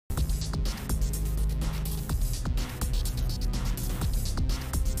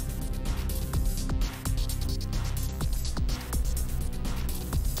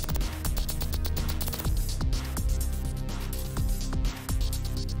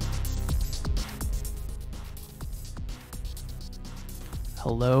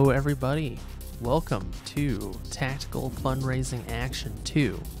Hello everybody, welcome to Tactical Fundraising Action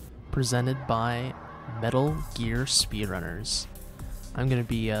 2, presented by Metal Gear Speedrunners. I'm going to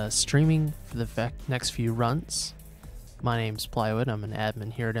be streaming for the next few runs. My name's Plywood, I'm an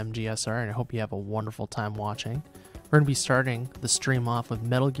admin here at MGSR, and I hope you have a wonderful time watching. We're going to be starting the stream off with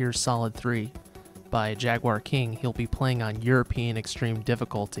Metal Gear Solid 3 by Jaguar King. He'll be playing on European Extreme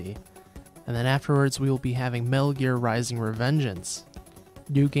Difficulty. And then afterwards we will be having Metal Gear Rising Revengeance,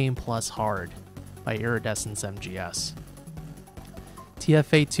 New Game Plus Hard by Iridescence MGS.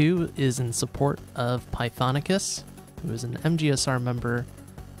 TFA2 is in support of Pythonicus, who is an MGSR member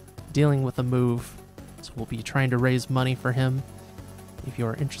dealing with a move, so we'll be trying to raise money for him. If you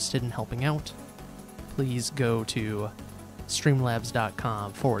are interested in helping out, please go to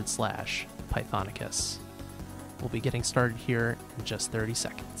streamlabs.com/Pythonicus. We'll be getting started here in just 30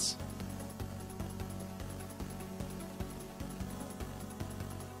 seconds.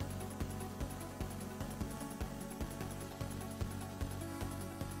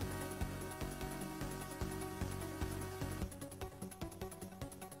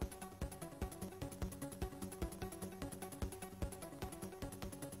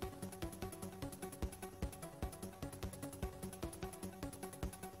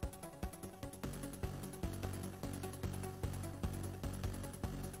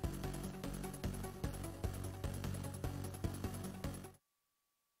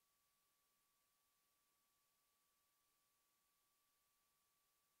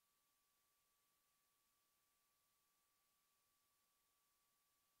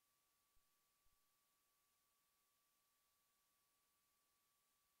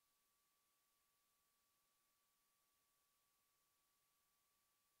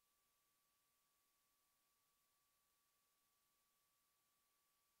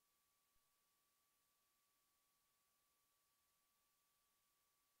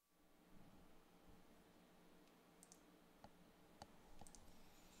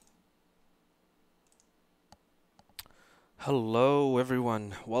 Hello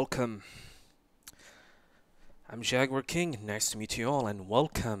everyone, welcome. I'm Jaguar King, nice to meet you all, and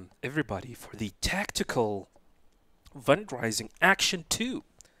welcome everybody for the Tactical Fundraising Action 2.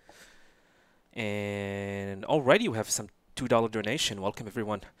 And already we have some $2 donation, welcome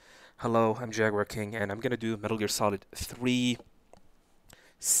everyone. Hello, I'm Jaguar King, and I'm gonna do Metal Gear Solid 3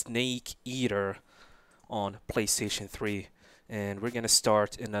 Snake Eater on PlayStation 3. And we're gonna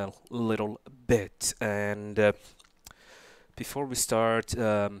start in a little bit, and before we start,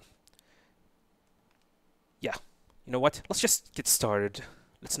 yeah, you know what? Let's just get started.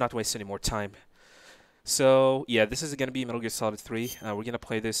 Let's not waste any more time. So, yeah, this is going to be Metal Gear Solid 3. We're going to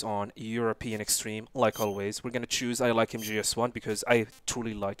play this on European Extreme, like always. We're going to choose I like MGS1 because I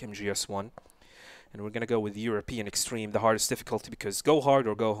truly like MGS1. And we're going to go with European Extreme, the hardest difficulty, because go hard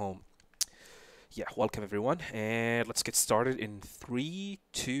or go home. Yeah, welcome everyone. And let's get started in 3,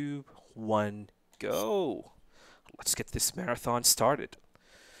 2, 1, go. Let's get this marathon started.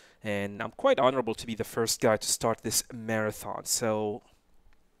 And I'm quite honorable to be the first guy to start this marathon. So,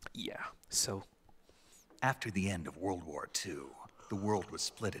 yeah. So, after the end of World War II, the world was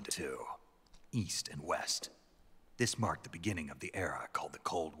split into two, East and West. This marked the beginning of the era called the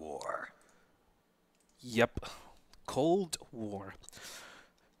Cold War. Yep. Cold War.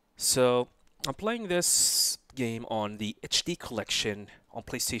 So, I'm playing this game on the HD collection on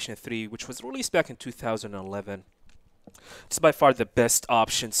PlayStation 3, which was released back in 2011. It's by far the best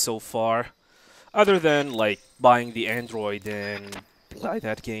option so far, other than like buying the Android and play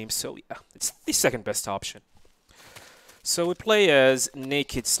that game. So yeah, it's the second best option. So we play as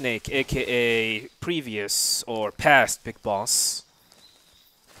Naked Snake, aka previous or past Big Boss,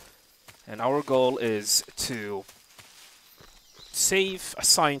 and our goal is to save a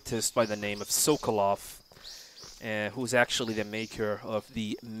scientist by the name of Sokolov, who's actually the maker of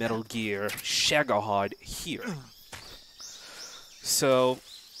the Metal Gear Shagohod here. So,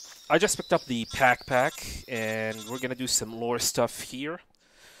 I just picked up the pack, and we're going to do some lore stuff here.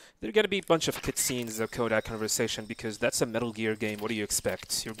 There are going to be a bunch of cutscenes of Kodak Conversation, because that's a Metal Gear game. What do you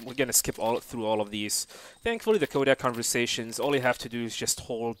expect? We're going to skip through all of these. Thankfully, the Kodak Conversations, all you have to do is just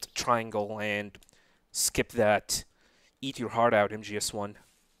hold triangle and skip that. Eat your heart out, MGS1.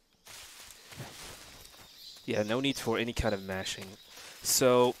 Yeah, no need for any kind of mashing.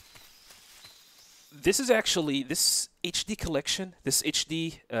 So, this is actually, this HD collection, this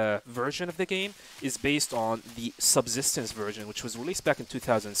HD version of the game is based on the Subsistence version, which was released back in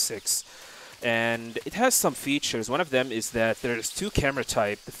 2006. And it has some features. One of them is that there's two camera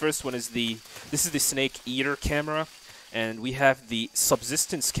types. The first one is this is the Snake Eater camera, and we have the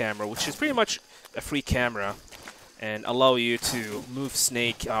Subsistence camera, which is pretty much a free camera. and allow you to move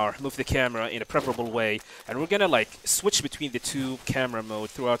Snake or move the camera in a preferable way. And we're gonna like switch between the two camera mode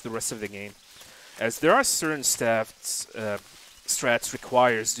throughout the rest of the game, as there are certain strats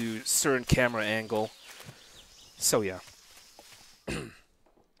requires to certain camera angle. So yeah.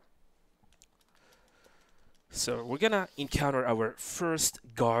 So we're gonna encounter our first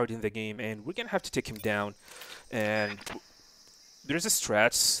guard in the game, and we're gonna have to take him down. And there's a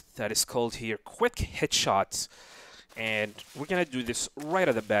strat that is called here quick headshots, and we're gonna do this right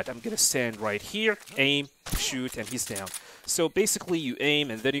at the bat. I'm gonna stand right here, aim, shoot, and he's down. So basically you aim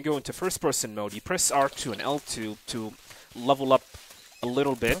and then you go into first person mode. You press R2 and L2 to level up a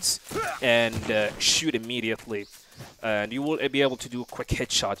little bit and shoot immediately, and you will be able to do a quick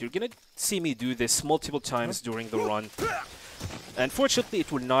headshot. You're gonna see me do this multiple times during the run. Unfortunately,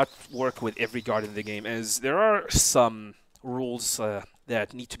 it will not work with every guard in the game, as there are some rules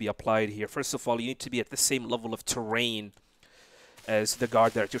that need to be applied here. First of all, you need to be at the same level of terrain as the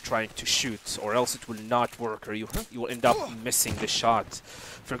guard that you're trying to shoot, or else it will not work, or you will end up missing the shot.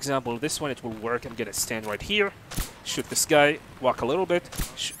 For example, this one, it will work. I'm gonna stand right here, shoot this guy, walk a little bit,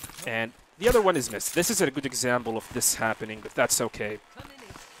 and the other one is missed. This is a good example of this happening, but that's okay.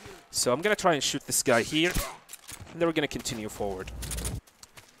 So I'm gonna try and shoot this guy here, and then we're gonna continue forward.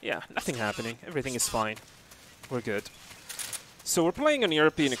 Yeah, nothing happening. Everything is fine. We're good. So we're playing on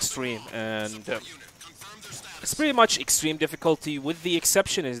European Extreme, and it's pretty much extreme difficulty, with the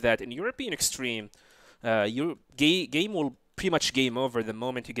exception is that in European Extreme, your game will pretty much game over the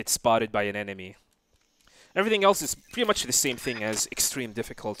moment you get spotted by an enemy. Everything else is pretty much the same thing as extreme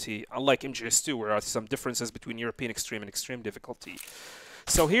difficulty, unlike MGS2, where there are some differences between European Extreme and extreme difficulty.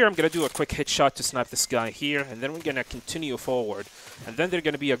 So here I'm going to do a quick headshot to snipe this guy here, and then we're going to continue forward. And then there's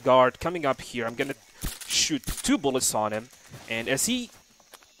going to be a guard coming up here. I'm going to shoot 2 bullets on him, and as he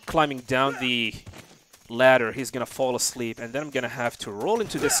climbing down the ladder, he's going to fall asleep, and then I'm going to have to roll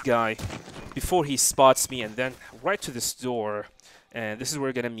into this guy before he spots me, and then right to this door. And this is where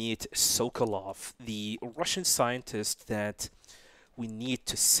we're going to meet Sokolov, the Russian scientist that we need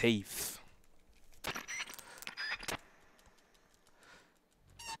to save.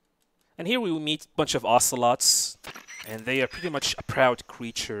 And here we will meet a bunch of ocelots, and they are pretty much proud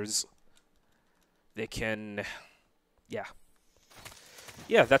creatures. They can... yeah.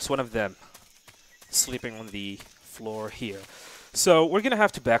 Yeah, that's one of them, sleeping on the floor here. So we're going to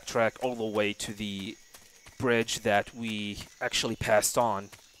have to backtrack all the way to the bridge that we actually passed on.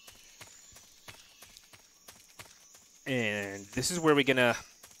 And this is where we're going to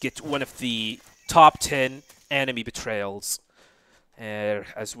get one of the top 10 enemy betrayals.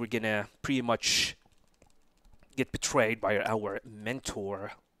 As we're going to pretty much get betrayed by our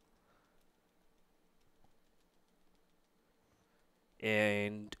mentor.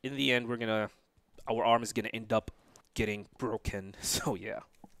 And in the end, our arm is gonna end up getting broken. So yeah.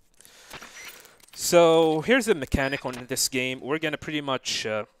 So here's the mechanic on this game. We're gonna pretty much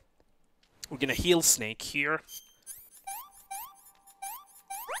we're gonna heal Snake here.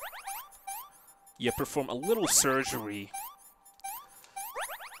 You perform a little surgery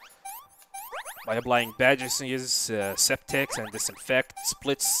by applying bandages, septics, and disinfect,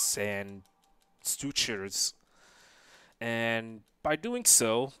 splits, and sutures. And by doing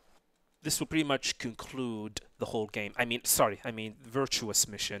so, this will pretty much conclude the whole game. I mean, virtuous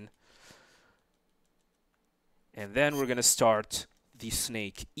mission. And then we're going to start the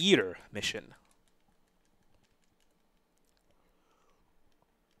Snake Eater mission.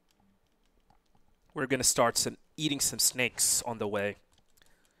 We're going to start eating some snakes on the way.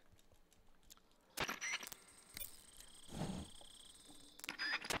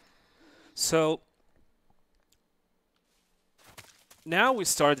 So now we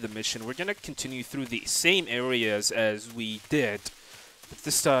started the mission. We're going to continue through the same areas as we did, but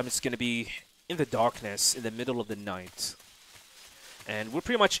this time it's going to be in the darkness, in the middle of the night. And we're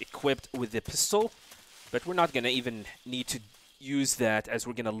pretty much equipped with the pistol, but we're not going to even need to use that, as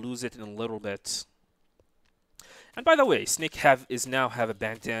we're going to lose it in a little bit. And by the way, Snake now have a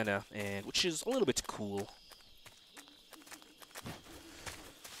bandana, and which is a little bit cool.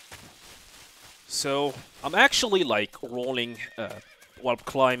 So I'm actually like rolling while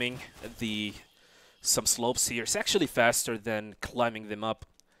climbing some slopes here. It's actually faster than climbing them up.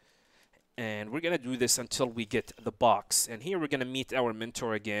 And we're gonna do this until we get the box. And here we're gonna meet our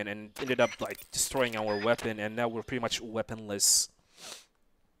mentor again, and ended up like destroying our weapon, and now we're pretty much weaponless.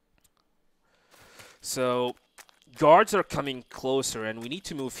 So guards are coming closer, and we need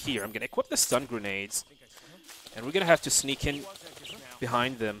to move here. I'm gonna equip the stun grenades, and we're gonna have to sneak in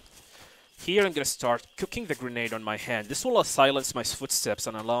behind them. Here I'm going to start cooking the grenade on my hand. This will silence my footsteps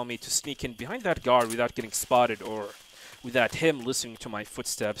and allow me to sneak in behind that guard without getting spotted or without him listening to my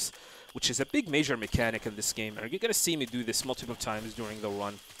footsteps, which is a big major mechanic in this game. And you're going to see me do this multiple times during the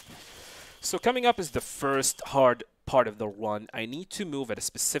run. So coming up is the first hard part of the run. I need to move at a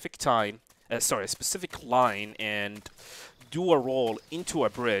specific time, a specific line, and do a roll into a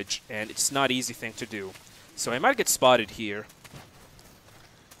bridge, and it's not an easy thing to do. So I might get spotted here.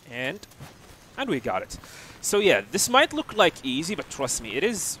 And we got it. So yeah, this might look like easy, but trust me, it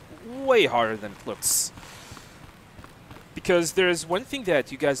is way harder than it looks. Because there's one thing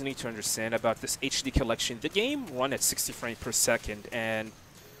that you guys need to understand about this HD collection. The game runs at 60 frames per second, and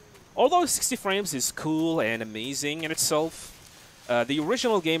although 60 frames is cool and amazing in itself, the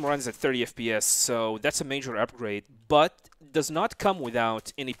original game runs at 30 FPS, so that's a major upgrade, but does not come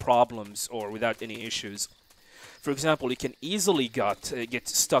without any problems or without any issues. For example, you can easily get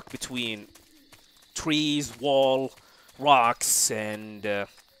stuck between trees, wall, rocks, and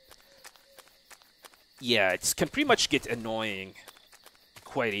yeah, it can pretty much get annoying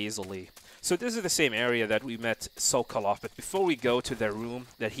quite easily. So this is the same area that we met Sokolov, but before we go to the room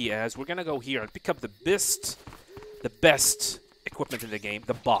that he has, we're gonna go here and pick up the best equipment in the game,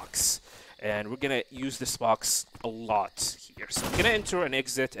 the box. And we're gonna use this box a lot here. So I'm gonna enter and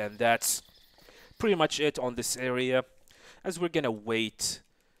exit, and that's pretty much it on this area, as we're gonna wait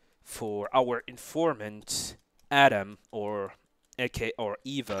for our informant Adam or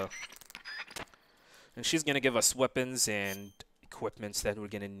Eva, and she's gonna give us weapons and equipments that we're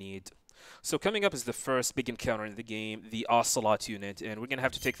gonna need. So coming up is the first big encounter in the game, the Ocelot unit, and we're gonna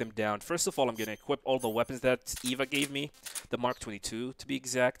have to take them down. First of all, I'm gonna equip all the weapons that Eva gave me, the Mark 22 to be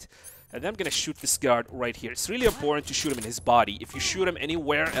exact, and then I'm gonna shoot this guard right here. It's really important to shoot him in his body. If you shoot him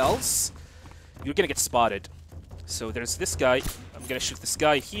anywhere else, you're gonna get spotted. So there's this guy. I'm gonna shoot this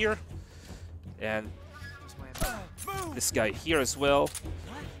guy here, and this guy here as well.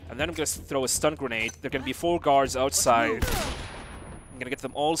 And then I'm gonna throw a stun grenade. There are gonna be 4 guards outside. I'm gonna get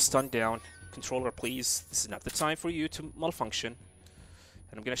them all stunned down. Controller, please. This is not the time for you to malfunction.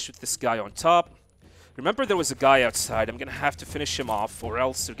 And I'm gonna shoot this guy on top. Remember, there was a guy outside. I'm gonna have to finish him off, or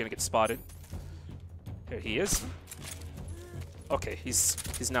else they're gonna get spotted. Here he is. Okay, he's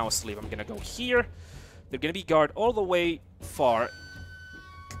now asleep. I'm gonna go here. They're gonna be guard all the way far.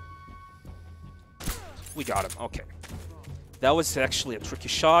 We got him. Okay. That was actually a tricky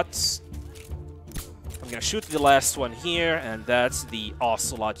shot. I'm gonna shoot the last one here, and that's the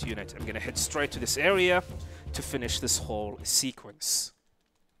Ocelot unit. I'm gonna head straight to this area to finish this whole sequence.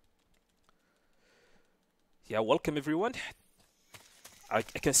 Yeah, welcome everyone. I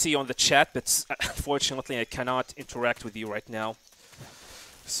can see you on the chat, but unfortunately I cannot interact with you right now.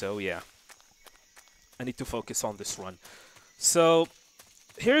 So yeah, I need to focus on this run. So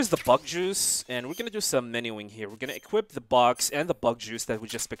here's the bug juice, and we're gonna do some menuing here. We're gonna equip the box and the bug juice that we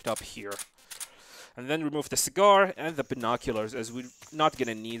just picked up here, and then remove the cigar and the binoculars, as we're not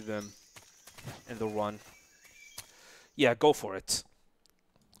gonna need them in the run. Yeah, go for it.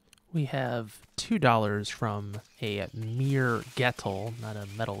 We have $2 from a Mir Gettel, not a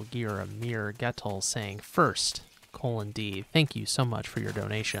Metal Gear, a Mir Gettel, saying first, :D. Thank you so much for your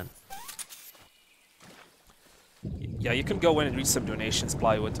donation. Yeah, you can go in and read some donations,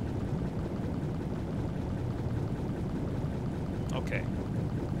 Plywood. Okay.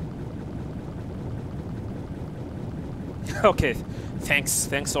 Okay,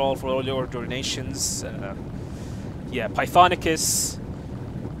 thanks all for all your donations. Yeah, Pythonicus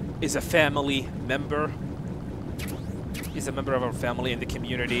is a family member. He's a member of our family in the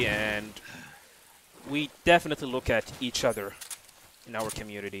community, and we definitely look at each other in our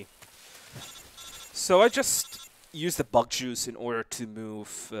community. So I just use the bug juice in order to move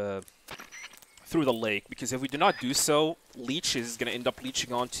through the lake, because if we do not do so, leech is going to end up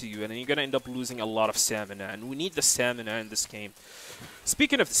leeching onto you, and then you're going to end up losing a lot of stamina, and we need the stamina in this game.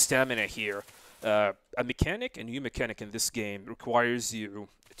 Speaking of the stamina here, a new mechanic in this game requires you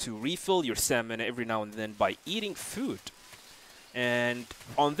to refill your stamina every now and then by eating food. And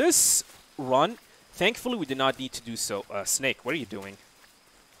on this run, thankfully we did not need to do so. Snake, what are you doing?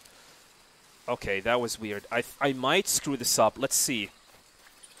 Okay, that was weird. I might screw this up. Let's see.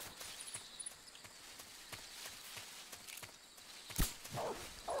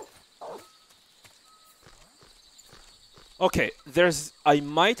 Okay, I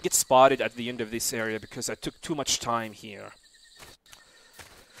might get spotted at the end of this area because I took too much time here.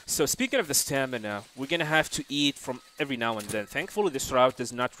 So speaking of the stamina, we're gonna have to eat from every now and then. Thankfully, this route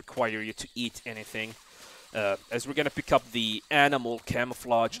does not require you to eat anything, as we're gonna pick up the animal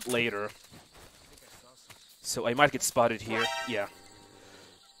camouflage later. So I might get spotted here. Yeah.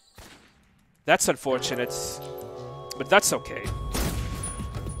 That's unfortunate, but that's okay.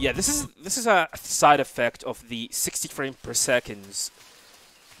 Yeah, this is a side effect of the 60 frames per second.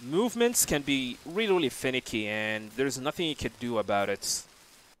 Movements can be really, really finicky, and there's nothing you can do about it.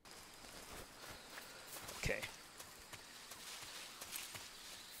 Okay.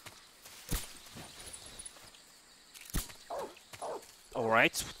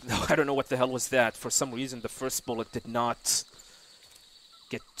 Alright. I don't know what the hell was that. For some reason, the first bullet did not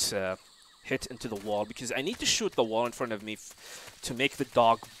get hit into the wall, because I need to shoot the wall in front of me to make the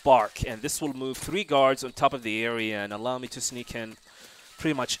dog bark, and this will move 3 guards on top of the area and allow me to sneak in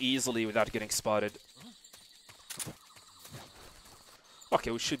pretty much easily without getting spotted.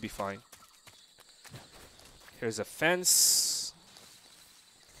 Okay, we should be fine. Here's a fence.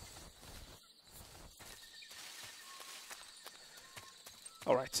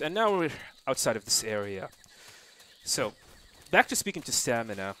 Alright, and now we're outside of this area. So, back to speaking to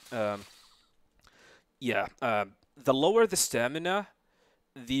stamina. The lower the stamina,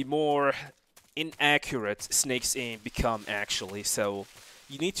 the more inaccurate Snake's aim become, actually. So,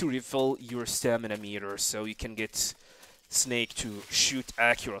 you need to refill your stamina meter so you can get Snake to shoot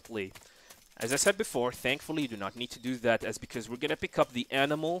accurately. As I said before, thankfully you do not need to do that, as because we're gonna pick up the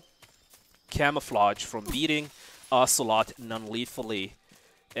animal camouflage from beating Ocelot non-lethally,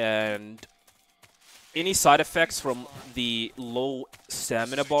 and any side effects from the low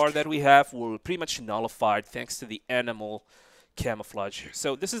stamina bar that we have were pretty much nullified thanks to the animal camouflage.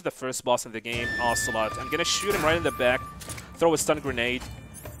 So this is the first boss in the game, Ocelot. I'm gonna shoot him right in the back, throw a stun grenade,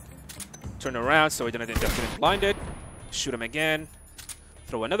 turn around so he didn't end up getting blinded, shoot him again,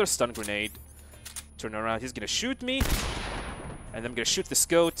 throw another stun grenade, turn around, he's gonna shoot me, and then I'm gonna shoot this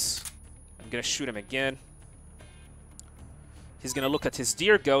goat, I'm gonna shoot him again. He's gonna look at his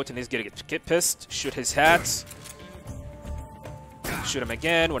deer goat and he's gonna get pissed, shoot his hat, shoot him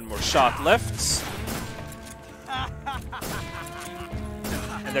again, one more shot left.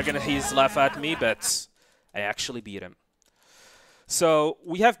 And they're gonna laugh at me, but I actually beat him. So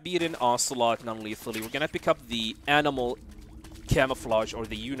we have beaten Ocelot non-lethally. We're gonna pick up the animal camouflage or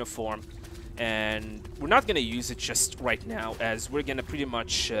the uniform, and we're not gonna use it just right now, as we're gonna pretty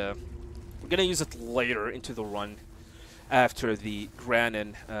much we're gonna use it later into the run after the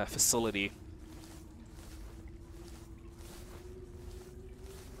Granin facility.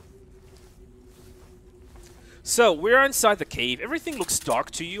 So we're inside the cave. Everything looks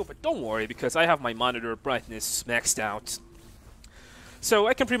dark to you, but don't worry, because I have my monitor brightness maxed out, so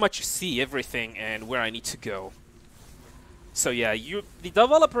I can pretty much see everything and where I need to go. So yeah, the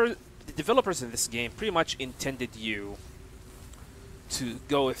developers in this game pretty much intended you to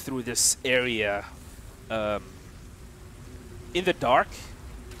go through this area in the dark,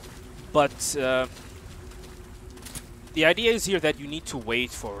 but the idea is here that you need to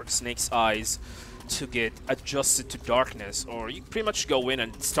wait for Snake's eyes to get adjusted to darkness, or you pretty much go in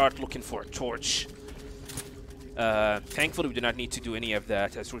and start looking for a torch. Thankfully, we do not need to do any of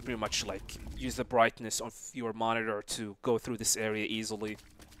that, as we pretty much like use the brightness of your monitor to go through this area easily.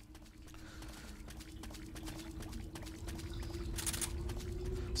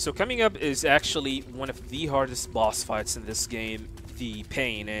 So coming up is actually one of the hardest boss fights in this game, the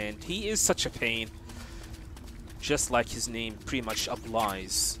Pain, and he is such a pain, just like his name pretty much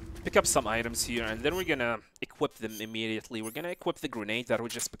applies. Pick up some items here, and then we're gonna equip them immediately. We're gonna equip the grenade that we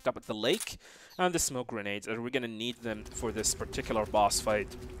just picked up at the lake, and the smoke grenades, and we're gonna need them for this particular boss fight.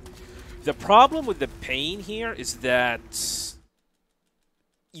 The problem with the Pain here is that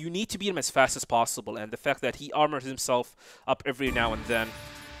you need to beat him as fast as possible, and the fact that he armors himself up every now and then.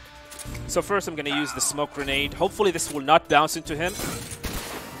 So first I'm gonna use the smoke grenade. Hopefully this will not bounce into him.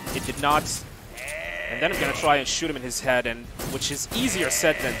 It did not. And then I'm gonna try and shoot him in his head, and which is easier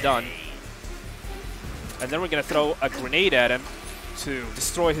said than done. And then we're gonna throw a grenade at him to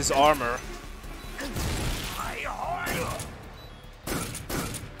destroy his armor.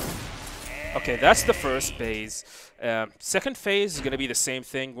 Okay, that's the first phase. Second phase is gonna be the same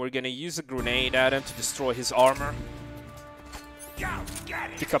thing. We're gonna use a grenade at him to destroy his armor.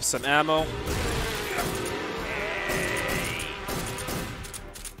 Pick up some ammo.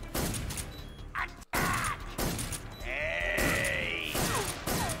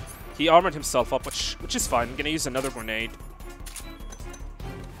 He armored himself up, which is fine. I'm gonna use another grenade.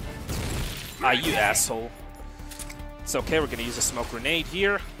 Ah, you asshole. It's okay, we're gonna use a smoke grenade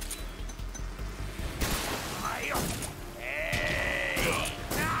here.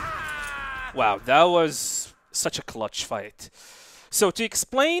 Wow, that was such a clutch fight. So to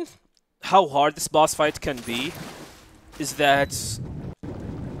explain how hard this boss fight can be, is that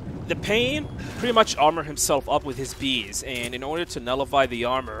the Pain pretty much armor himself up with his bees, and in order to nullify the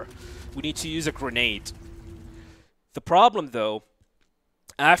armor, we need to use a grenade. The problem, though,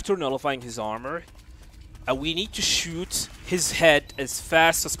 after nullifying his armor, we need to shoot his head as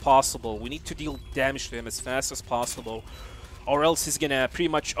fast as possible. We need to deal damage to him as fast as possible, or else he's gonna pretty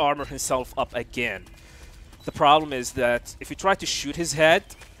much armor himself up again. The problem is that if you try to shoot his head,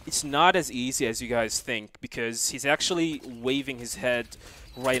 it's not as easy as you guys think, because he's actually waving his head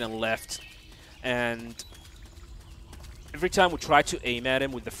right and left. And every time we try to aim at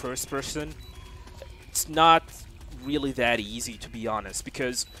him with the first person, it's not really that easy, to be honest,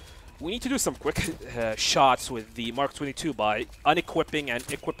 because we need to do some quick shots with the Mark 22 by unequipping and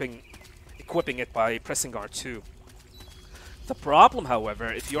equipping it by pressing R2. The problem,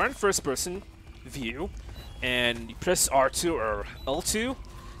 however, if you're in first-person view and you press R2 or L2,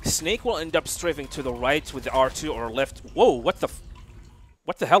 Snake will end up strafing to the right with the R2 or left. Whoa, what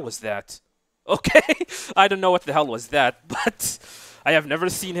the hell was that? Okay, I don't know what the hell was that, but I have never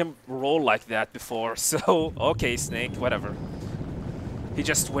seen him roll like that before, so okay, Snake, whatever. He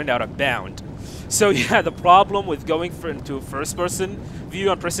just went out of bound. So yeah, the problem with going into first-person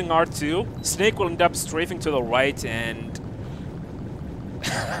view and pressing R2, Snake will end up strafing to the right and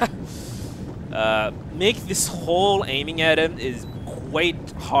make this whole aiming at him is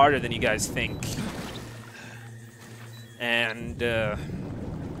quite harder than you guys think. And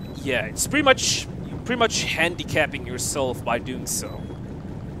yeah, it's pretty much handicapping yourself by doing so.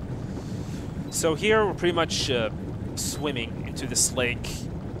 So here we're pretty much swimming into this lake.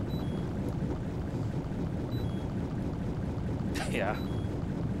 Yeah.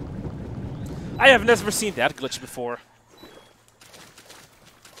 I have never seen that glitch before.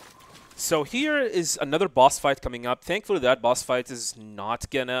 So here is another boss fight coming up. Thankfully that boss fight is not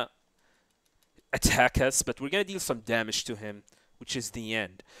gonna attack us, but we're gonna deal some damage to him, which is the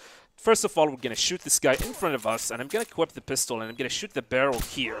end. First of all, we're gonna shoot this guy in front of us, and I'm gonna equip the pistol, and I'm gonna shoot the barrel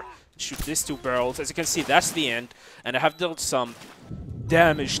here. Shoot these two barrels. As you can see, that's the end, and I have dealt some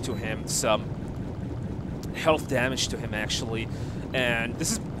damage to him, some health damage to him actually, and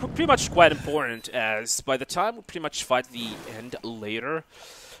this is pretty much quite important, as by the time we pretty much fight the end later,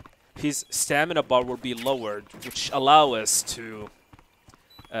 his stamina bar will be lowered, which allow us to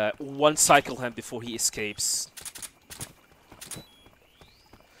one-cycle him before he escapes.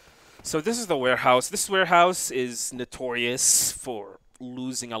 So this is the warehouse. This warehouse is notorious for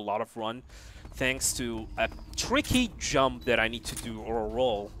losing a lot of run, thanks to a tricky jump that I need to do, or a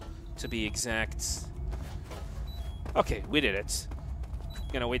roll, to be exact. Okay, we did it.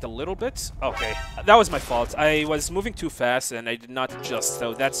 Gonna wait a little bit. Okay, that was my fault. I was moving too fast and I did not adjust,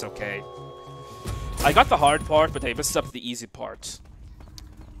 so that's okay. I got the hard part, but I messed up the easy part.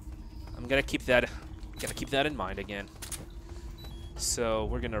 I'm gonna keep that in mind again. So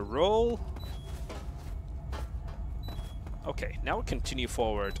we're gonna roll. Okay, now we'll continue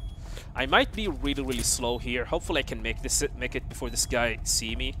forward. I might be really slow here. Hopefully I can make it before this guy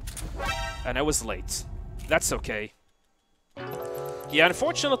see me. And I was late. That's okay. Yeah,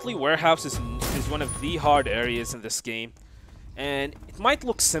 unfortunately, warehouse is one of the hard areas in this game. And it might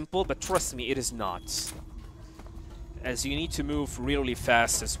look simple, but trust me, it is not. As you need to move really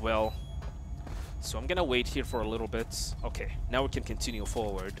fast as well. So I'm gonna wait here for a little bit. Okay, now we can continue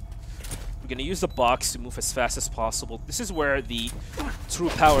forward. We're gonna use the box to move as fast as possible. This is where the true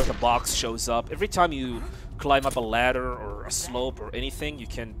power of the box shows up. Every time you climb up a ladder or a slope or anything, you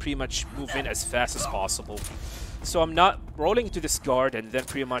can pretty much move in as fast as possible. So I'm not rolling into this guard and then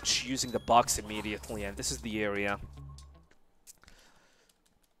pretty much using the box immediately, and this is the area.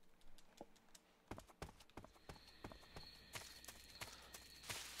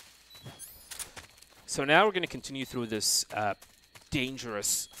 So now we're going to continue through this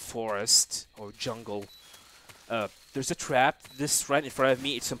dangerous forest or jungle. There's a trap. This right in front of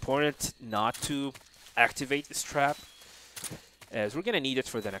me. It's important not to activate this trap, as we're going to need it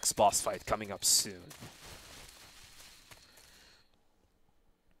for the next boss fight coming up soon.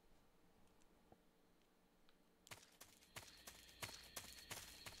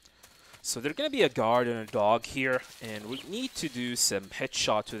 So there's going to be a guard and a dog here, and we need to do some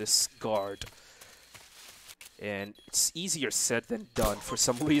headshot to this guard. And it's easier said than done. For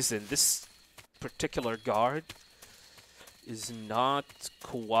some reason, this particular guard is not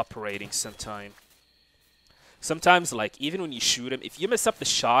cooperating sometimes. Sometimes, like, even when you shoot him, if you mess up the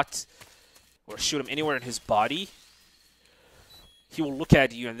shot or shoot him anywhere in his body, he will look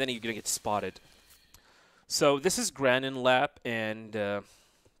at you and then you're going to get spotted. So this is Granin Lap, and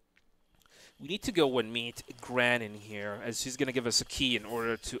we need to go and meet Gran in here, as she's going to give us a key in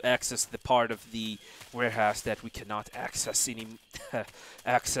order to access the part of the warehouse that we cannot access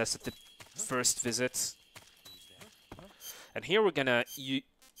access at the first visit. And here we're going to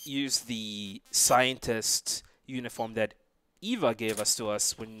use the scientist uniform that Eva gave to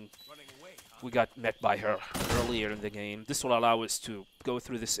us when we got met by her earlier in the game. This will allow us to go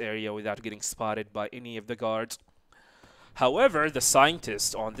through this area without getting spotted by any of the guards. However, the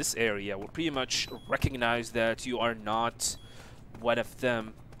scientist on this area will pretty much recognize that you are not one of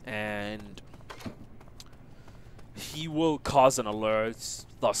them, and he will cause an alert,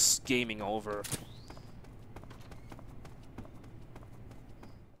 thus gaming over.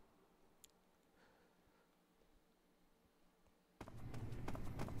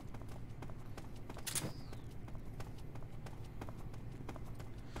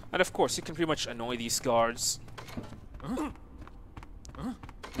 And of course, you can pretty much annoy these guards.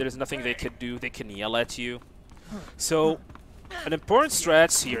 There's nothing they can do. They can yell at you. So, an important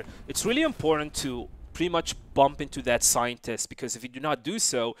strat here. It's really important to pretty much bump into that scientist, because if you do not do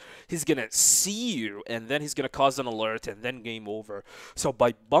so, he's gonna see you, and then he's gonna cause an alert, and then game over. So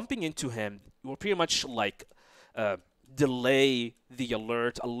by bumping into him, you will pretty much like delay the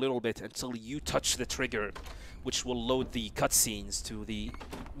alert a little bit until you touch the trigger, which will load the cutscenes to the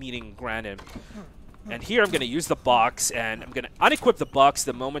meeting granted. And here I'm going to use the box, and I'm going to unequip the box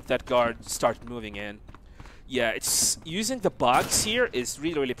the moment that guard starts moving in. Yeah, it's using the box here is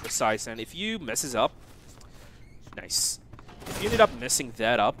really, really precise, and if you messes up, nice. If you ended up messing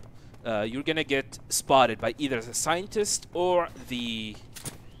that up, you're going to get spotted by either the scientist or the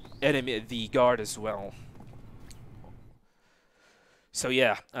enemy, the guard as well. So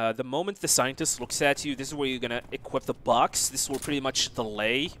yeah, the moment the scientist looks at you, this is where you're gonna equip the box. This will pretty much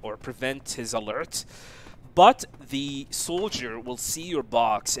delay or prevent his alert. But the soldier will see your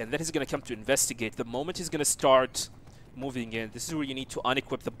box, and then he's gonna come to investigate. The moment he's gonna start moving in, this is where you need to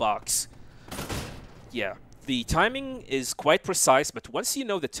unequip the box. Yeah, the timing is quite precise, but once you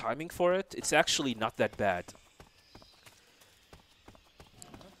know the timing for it, it's actually not that bad.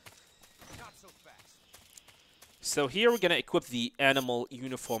 So here we're going to equip the animal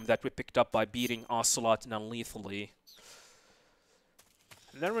uniform that we picked up by beating Ocelot non-lethally.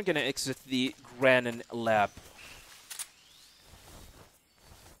 And then we're going to exit the Granin lab.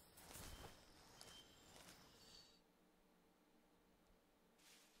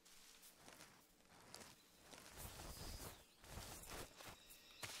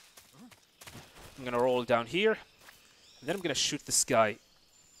 I'm going to roll down here, and then I'm going to shoot this guy.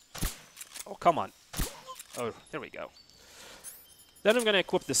 Oh, come on. Oh, there we go. Then I'm going to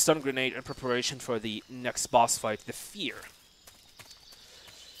equip the stun grenade in preparation for the next boss fight, the Fear.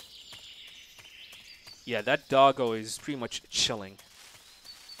 Yeah, that doggo is pretty much chilling.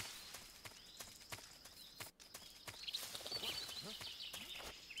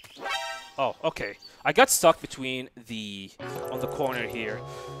 Oh, okay. I got stuck between on the corner here.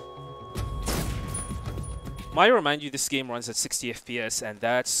 Might remind you, this game runs at 60 FPS, and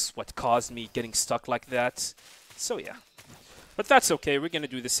that's what caused me getting stuck like that. So yeah. But that's okay, we're gonna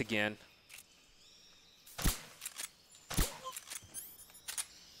do this again.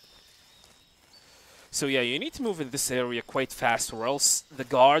 So yeah, you need to move in this area quite fast, or else the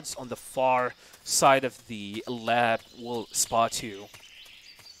guards on the far side of the lab will spot you.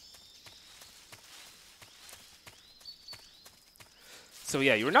 So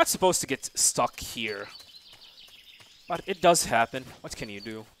yeah, you're not supposed to get stuck here. But it does happen. What can you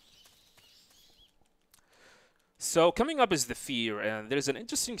do? So coming up is the Fear, and there's an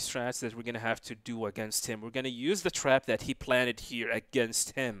interesting strat that we're going to have to do against him. We're going to use the trap that he planted here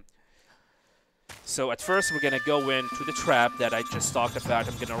against him. So at first we're going to go into the trap that I just talked about.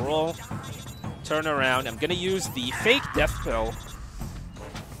 I'm going to roll, turn around. I'm going to use the fake death pill.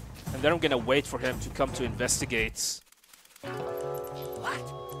 And then I'm going to wait for him to come to investigate.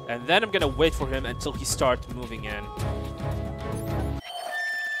 And then I'm going to wait for him until he starts moving in.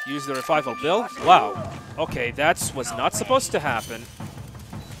 Use the revival bill. Wow. Okay, that was not supposed to happen.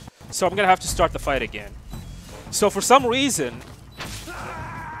 So I'm going to have to start the fight again. So for some reason,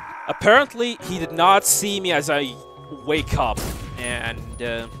 apparently he did not see me as I wake up. And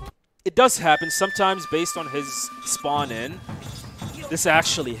it does happen sometimes based on his spawn in. This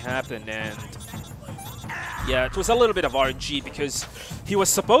actually happened, and yeah, it was a little bit of RNG because he was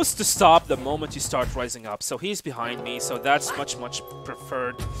supposed to stop the moment you start rising up. So he's behind me, so that's much, much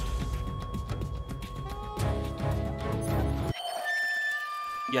preferred.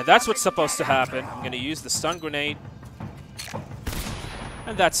 Yeah, that's what's supposed to happen. I'm going to use the stun grenade.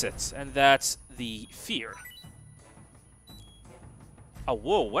 And that's it. And that's the Fear. Oh,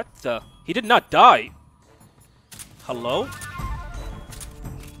 whoa, what the? He did not die. Hello?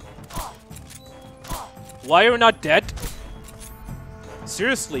 Why are you not dead?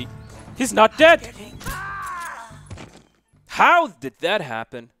 Seriously, he's not dead. How did that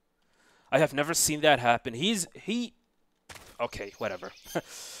happen? I have never seen that happen. Okay, whatever.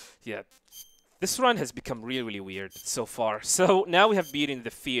 Yeah. This run has become really, really weird so far. So now we have beaten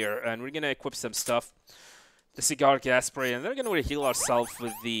the fear, and we're going to equip some stuff. The cigar gas spray, and then we're going to heal ourselves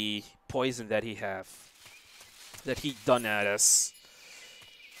with the poison that he done at us.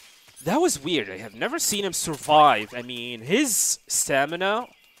 That was weird. I have never seen him survive. I mean, his stamina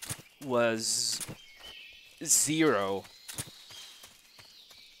was 0.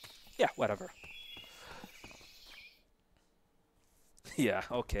 Yeah, whatever. Yeah,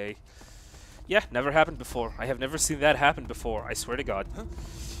 okay. Yeah, never happened before. I have never seen that happen before, I swear to God.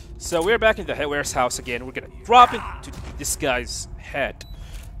 So we're back in the Headware's house again. We're gonna drop into this guy's head.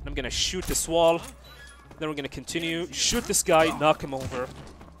 And I'm gonna shoot this wall. Then we're gonna continue, shoot this guy, knock him over.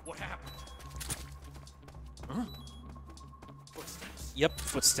 What happened? Huh? Yep,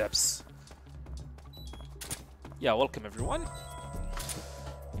 footsteps. Yeah, welcome everyone.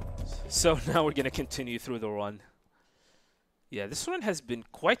 So now we're gonna continue through the run. Yeah, this one has been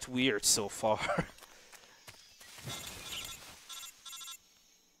quite weird so far.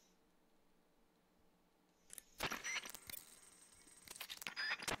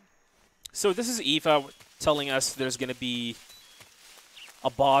 So this is Eva telling us there's gonna be a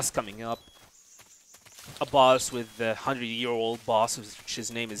boss coming up. A boss with the 100-year-old boss, which his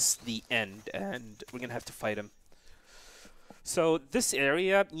name is The End, and we're gonna have to fight him. So this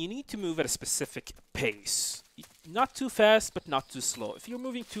area, you need to move at a specific pace. Not too fast, but not too slow. If you're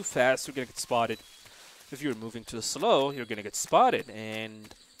moving too fast, you're gonna get spotted. If you're moving too slow, you're gonna get spotted,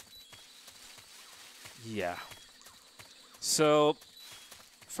 and yeah. So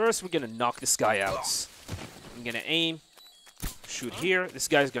first, we're gonna knock this guy out. I'm gonna aim, shoot here. This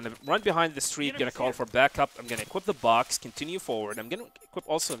guy's gonna run behind the street, gonna call for backup. I'm gonna equip the box, continue forward. I'm gonna equip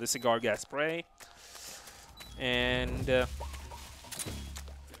also the cigar gas spray. And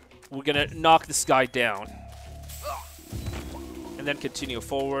we're gonna knock this guy down. And then continue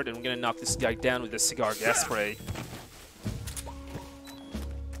forward, and we're gonna knock this guy down with the cigar gas spray.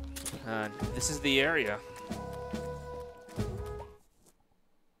 And this is the area.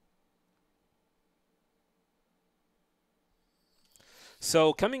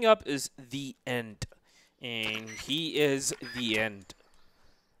 So coming up is The End, and he is the end.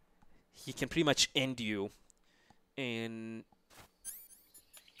 He can pretty much end you in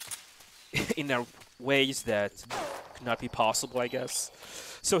ways that could not be possible, I guess.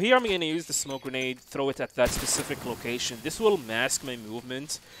 So here I'm going to use the smoke grenade, throw it at that specific location. This will mask my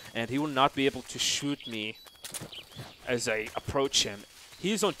movement, and he will not be able to shoot me as I approach him.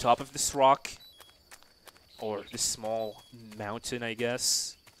 He's on top of this rock, or this small mountain, I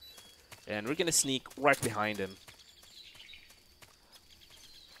guess. And we're going to sneak right behind him.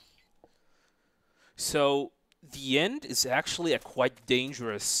 So The End is actually a quite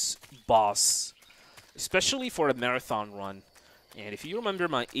dangerous boss, especially for a marathon run. And if you remember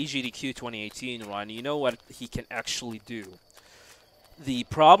my AGDQ 2018 run, you know what he can actually do. The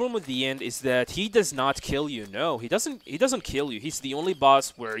problem with The End is that he does not kill you. No, he doesn't kill you. He's the only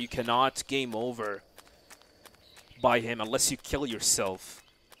boss where you cannot game over by him unless you kill yourself.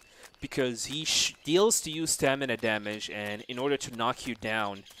 Because he deals to you stamina damage, and in order to knock you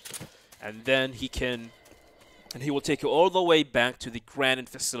down, and then he will take you all the way back to the Granite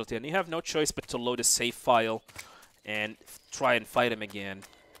facility, and you have no choice but to load a save file and try and fight him again.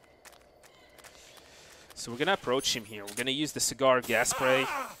 So we're gonna approach him here. We're gonna use the cigar gas spray,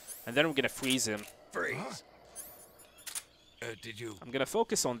 and then we're gonna freeze him. Freeze. I'm gonna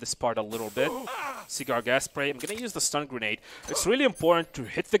focus on this part a little bit. Cigar gas spray. I'm gonna use the stun grenade. It's really important to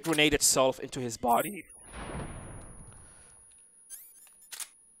hit the grenade itself into his body.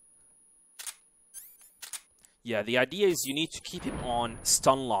 Yeah, the idea is you need to keep him on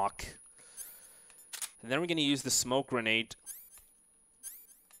stun lock. And then we're gonna use the smoke grenade.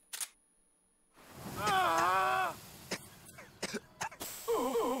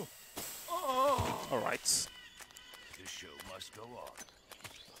 Alright. The show must go on.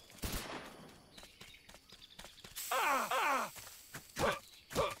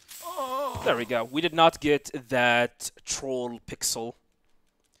 There we go. We did not get that troll pixel.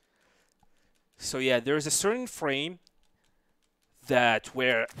 So yeah, there's a certain frame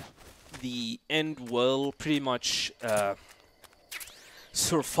where the End will pretty much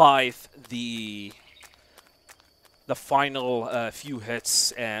survive the final few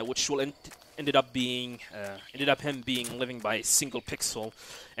hits, which will ended up him being living by a single pixel,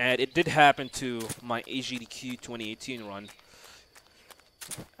 and it did happen to my AGDQ 2018 run.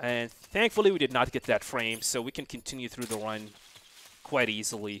 And thankfully we did not get that frame, so we can continue through the run quite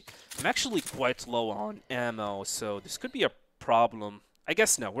easily. I'm actually quite low on ammo, so this could be a problem. I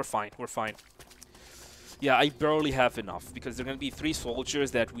guess no, we're fine, we're fine. Yeah, I barely have enough, because there are going to be 3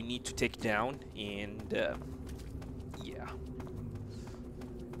 soldiers that we need to take down, and yeah.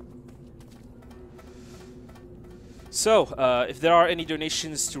 So, if there are any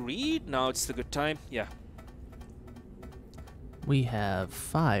donations to read, now it's the good time. Yeah. We have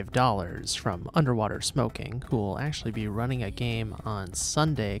 $5 from Underwater Smoking, who will actually be running a game on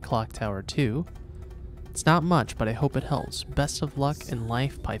Sunday, Clock Tower 2. It's not much, but I hope it helps. Best of luck in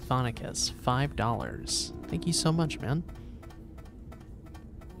life, Pythonicus. $5. Thank you so much, man.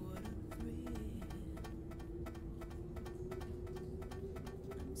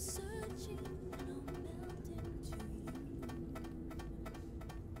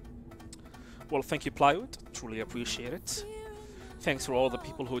 Well, thank you, Plywood. Truly appreciate it. Thanks for all the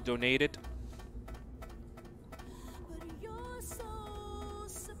people who donated.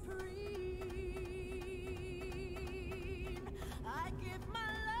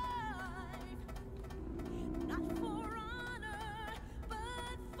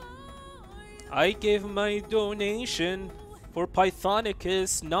 I gave my donation for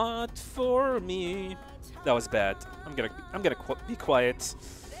Pythonicus, not for me. That was bad. I'm gonna be quiet.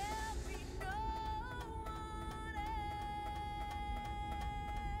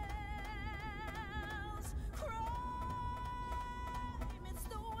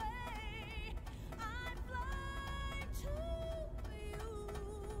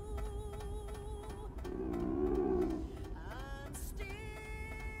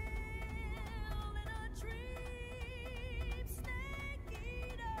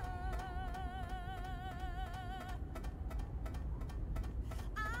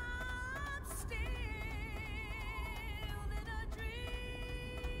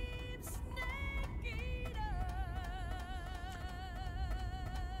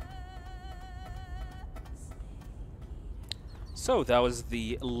 So that was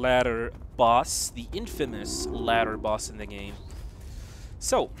the ladder boss, the infamous ladder boss in the game.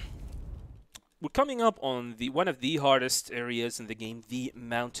 So we're coming up on one of the hardest areas in the game, the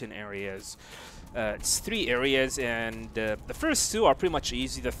mountain areas. It's 3 areas, and the first 2 are pretty much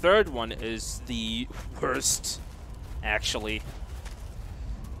easy. The third one is the worst, actually.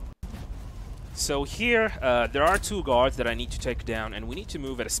 So here, there are 2 guards that I need to take down, and we need to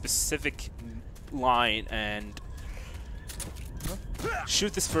move at a specific line and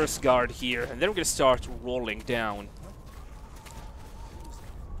shoot this first guard here, and then we're gonna start rolling down.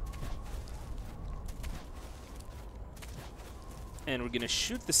 And we're gonna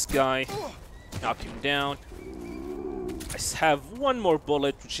shoot this guy, knock him down. I have 1 more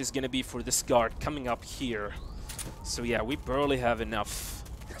bullet, which is gonna be for this guard coming up here. So yeah, we barely have enough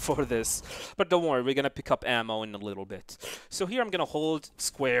for this, but don't worry, we're gonna pick up ammo in a little bit. So here I'm gonna hold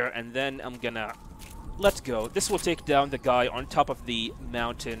square, and then I'm gonna let go. This will take down the guy on top of the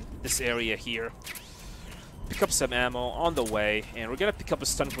mountain, this area here. Pick up some ammo on the way, and we're gonna pick up a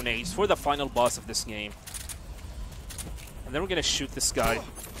stun grenade for the final boss of this game. And then we're gonna shoot this guy.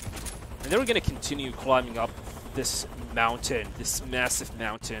 And then we're gonna continue climbing up this mountain, this massive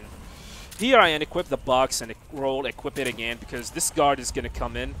mountain. Here I unequip the box and equip it again, because this guard is gonna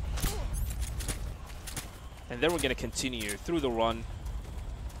come in. And then we're gonna continue through the run.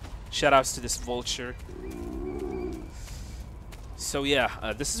 Shoutouts to this vulture. So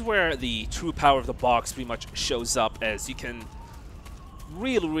yeah, this is where the true power of the box pretty much shows up, as you can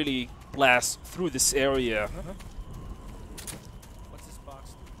really blast through this area. What's this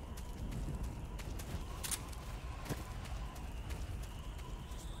box?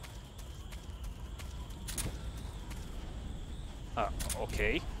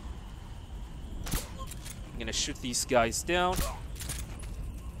 Okay. I'm gonna shoot these guys down.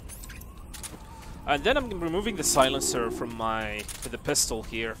 And then I'm removing the silencer from the pistol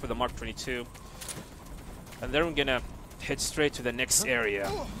here, for the Mark 22. And then I'm gonna head straight to the next area,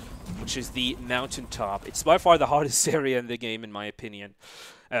 which is the mountaintop. It's by far the hardest area in the game, in my opinion,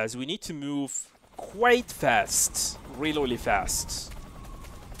 as we need to move quite fast, really fast.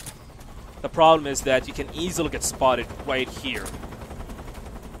 The problem is that you can easily get spotted right here.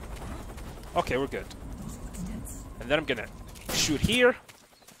 Okay, we're good. And then I'm gonna shoot here.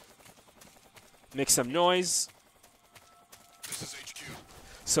 Make some noise. This is HQ.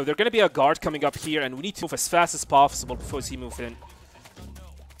 So there's gonna be a guard coming up here, and we need to move as fast as possible before he moves in.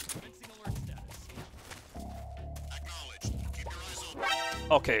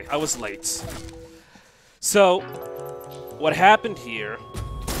 Okay, I was late. So what happened here?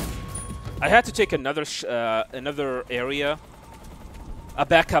 I had to take another area, a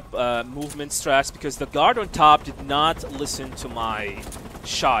backup movement strat, because the guard on top did not listen to my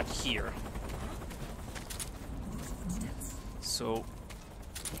shot here.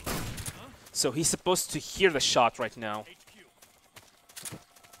 So he's supposed to hear the shot right now.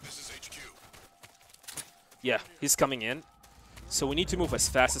 This is HQ. Yeah, he's coming in. So we need to move as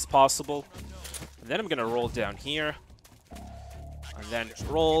fast as possible. And then I'm gonna roll down here. And then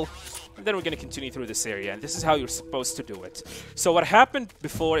roll. And then we're gonna continue through this area. And this is how you're supposed to do it. So what happened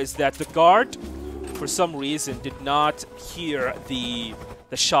before is that the guard, for some reason, did not hear the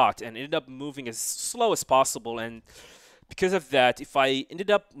shot and ended up moving as slow as possible. And because of that, if I ended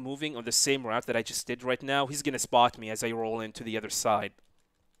up moving on the same route that I just did right now, he's gonna spot me as I roll into the other side.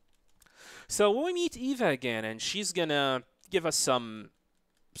 So we meet Eva again, and she's gonna give us some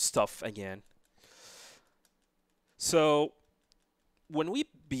stuff again. So when we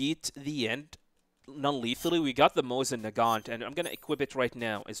beat the end non-lethally, we got the Mosin Nagant, and I'm gonna equip it right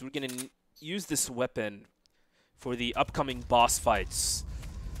now, as we're gonna use this weapon for the upcoming boss fights.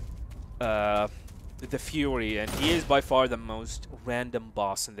 The Fury, and he is by far the most random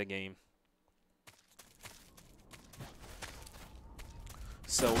boss in the game.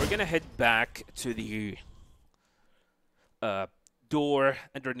 So we're gonna head back to the door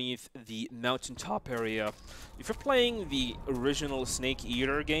underneath the mountaintop area. If you're playing the original Snake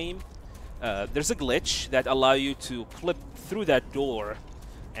Eater game, there's a glitch that allows you to clip through that door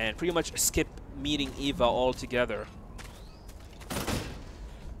and pretty much skip meeting Eva altogether.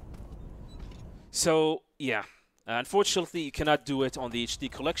 So, yeah. Unfortunately, you cannot do it on the HD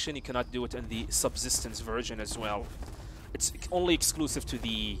collection. You cannot do it in the Subsistence version as well. It's only exclusive to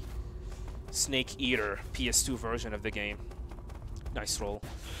the Snake Eater PS2 version of the game. Nice roll.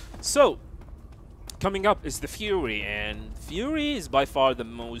 So, coming up is the Fury, and Fury is by far the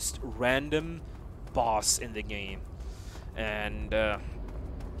most random boss in the game. And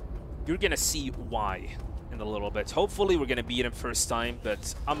you're gonna see why in a little bit. Hopefully we're gonna beat him first time,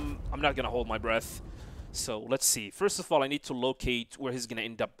 but I'm not gonna hold my breath. So let's see. First of all, I need to locate where he's gonna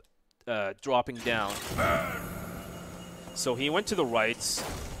end up dropping down. So he went to the right.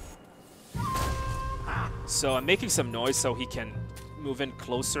 So I'm making some noise so he can move in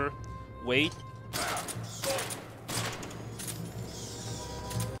closer. Wait.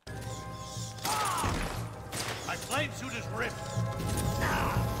 My flame suit is ripped.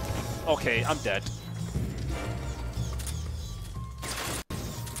 Okay, I'm dead.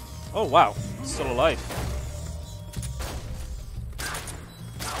 Oh wow, still alive.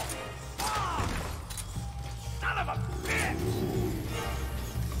 Son of a bitch!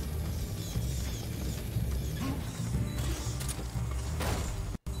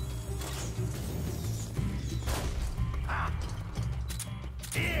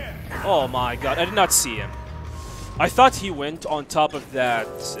 Oh my god, I did not see him. I thought he went on top of that.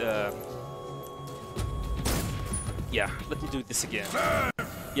 Yeah, let me do this again.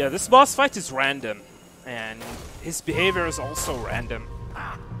 Yeah, this boss fight is random, and his behavior is also random.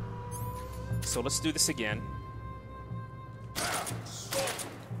 So let's do this again.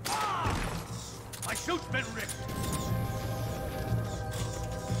 My suit's been ripped.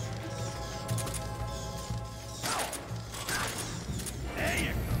 There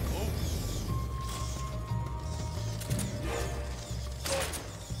you go.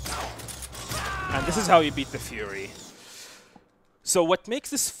 And this is how you beat the Fury. So what makes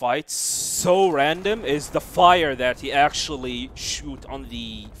this fight so random is the fire that he actually shoot on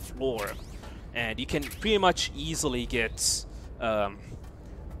the floor. And you can pretty much easily get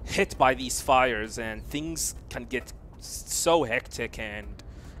hit by these fires, and things can get so hectic and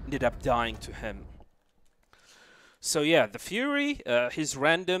ended up dying to him. So yeah, the Fury, he's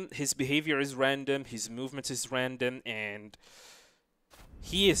random, his behavior is random, his movement is random, and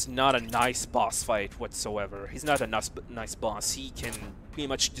he is not a nice boss fight whatsoever. He's not a nice boss. He can pretty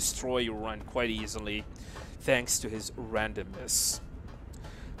much destroy your run quite easily thanks to his randomness.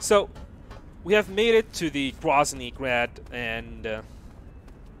 So, we have made it to the Grozny Grad, and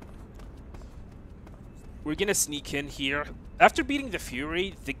we're gonna sneak in here. After beating the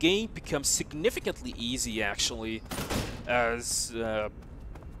Fury, the game becomes significantly easy actually, as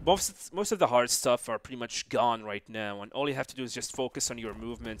most of the hard stuff are pretty much gone right now, and all you have to do is just focus on your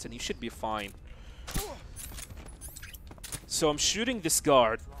movement and you should be fine. So I'm shooting this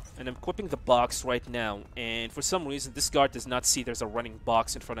guard and I'm equipping the box right now, and for some reason this guard does not see there's a running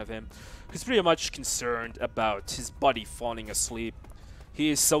box in front of him. He's pretty much concerned about his buddy falling asleep. He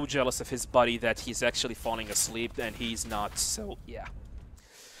is so jealous of his buddy that he's actually falling asleep and he's not, so yeah.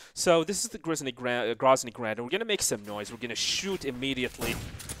 So this is the Grozny Grad, and we're gonna make some noise. We're gonna shoot immediately.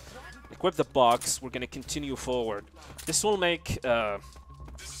 Equip the box. We're gonna continue forward. This will make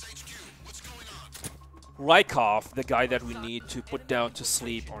Rykov, the guy that we need to put down to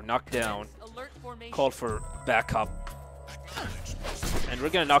sleep or knock down, call for backup. we're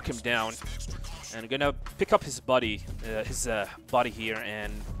gonna knock him down. And we're gonna pick up his body here,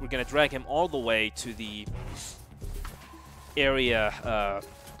 and we're gonna drag him all the way to the area.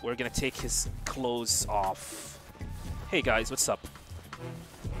 We're gonna take his clothes off. Hey guys, what's up?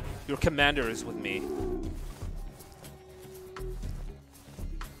 Your commander is with me.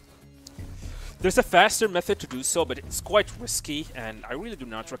 There's a faster method to do so, but it's quite risky, and I really do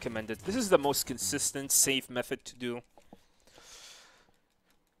not recommend it. This is the most consistent, safe method to do.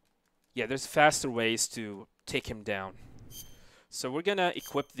 Yeah, there's faster ways to take him down. So we're gonna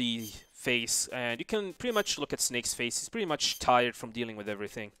equip the face, and you can pretty much look at Snake's face. He's pretty much tired from dealing with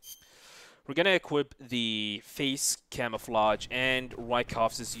everything. We're gonna equip the face camouflage and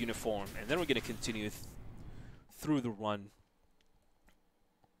Rykov's uniform, and then we're gonna continue through the run.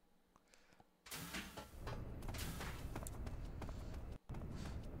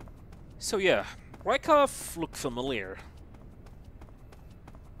 So yeah, Rykov looked familiar.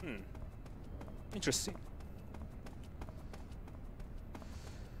 Interesting.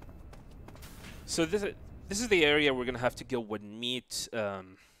 So this is the area we're gonna have to go and meet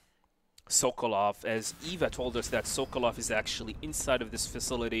Sokolov, as Eva told us that Sokolov is actually inside of this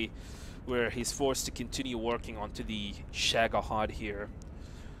facility where he's forced to continue working onto the Shagahad here.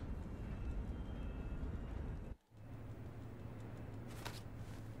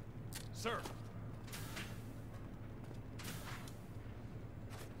 Sir.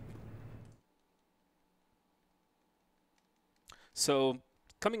 So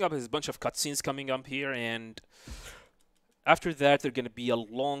coming up is a bunch of cutscenes coming up here, and after that there are going to be a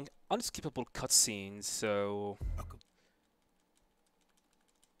long unskippable cutscene. So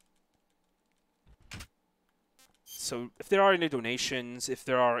if there are any donations, if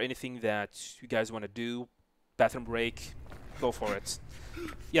there are anything that you guys want to do, bathroom break, go for it.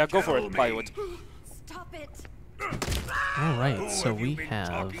 Yeah, go for it, Plywood. Stop it. Alright, so we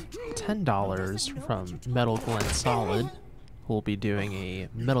have $10 from Metal Glen Solid, who will be doing a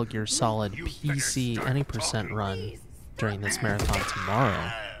Metal Gear Solid PC any % run during this marathon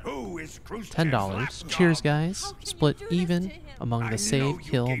tomorrow. $10. Cheers, guys. Split even among the save,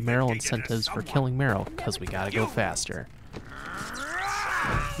 kill, Meryl incentives for killing Meryl, because we gotta go faster.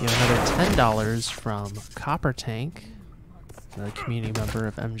 You have another $10 from Copper Tank, another community member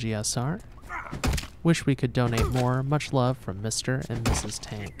of MGSR. Wish we could donate more. Much love from Mr. and Mrs.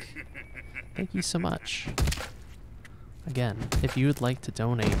 Tank. Thank you so much. Again, if you would like to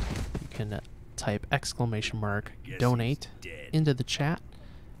donate, you can type !donate into the chat.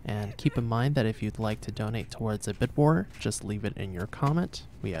 And keep in mind that if you'd like to donate towards a bid war, just leave it in your comment.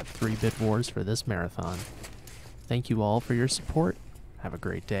 We have 3 bid wars for this marathon. Thank you all for your support. Have a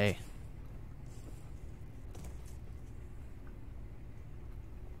great day.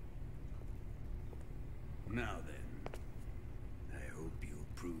 Now then, I hope you'll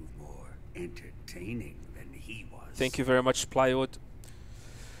prove more entertaining than he was. Thank you very much, Plywood.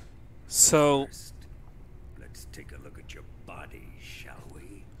 So, First, let's take a look at your body, shall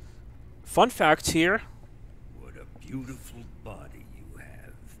we? fun fact here. What a beautiful body you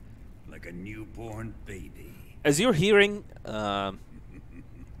have, like a newborn baby. As you're hearing But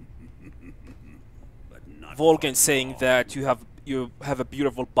not Volgan for saying long. that you have a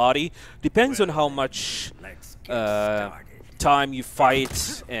beautiful body, depends on how much Let's get started. time you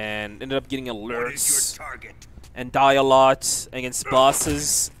fight and ended up getting What is alerts your target? and die a lot against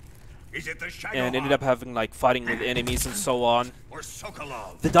bosses Is it the and ended up having like fighting with enemies and so on. or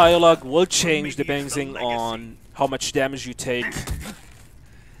Sokolov? The dialogue will change depending on how much damage you take.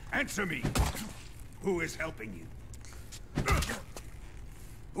 Answer me. Who is helping you?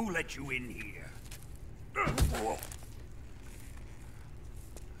 Who let you in here?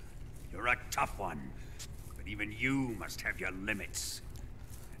 You're a tough one, but even you must have your limits.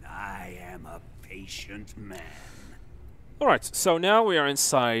 And I am a patient man. Alright, so now we are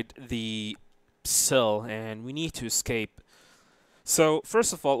inside the cell and we need to escape. So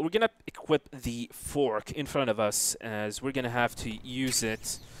first of all, we're gonna equip the fork in front of us, as we're gonna have to use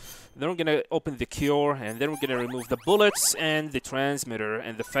it. Then we're gonna open the cure, and then we're gonna remove the bullets and the transmitter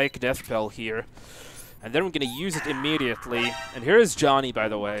and the fake death bell here. And then we're gonna use it immediately. And here is Johnny, by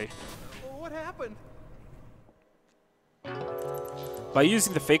the way. What happened? By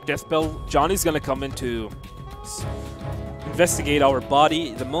using the fake death bell, Johnny's gonna come in to investigate our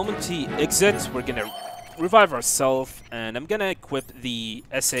body. The moment he exits, we're gonna revive ourselves, and I'm gonna equip the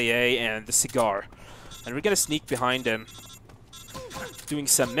SAA and the cigar. And we're gonna sneak behind him, doing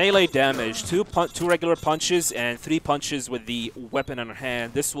some melee damage. Two regular punches and 3 punches with the weapon in our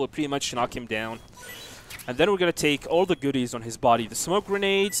hand. This will pretty much knock him down. And then we're gonna take all the goodies on his body, the smoke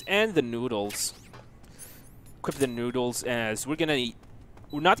grenades and the noodles. Equip the noodles, as we're gonna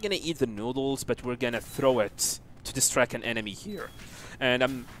we're not gonna eat the noodles, but we're gonna throw it to distract an enemy here. And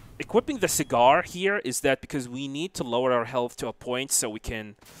I'm equipping the cigar here is that because we need to lower our health to a point so we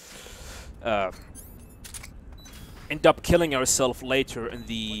can end up killing ourselves later in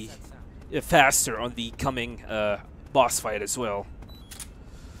the faster on the coming boss fight as well.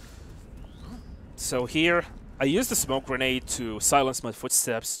 So here I used the smoke grenade to silence my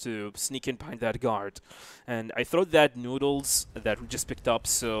footsteps to sneak in behind that guard, and I throw that noodles that we just picked up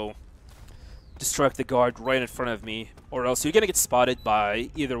so distract the guard right in front of me, or else you're gonna get spotted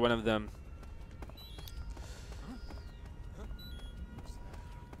by either one of them.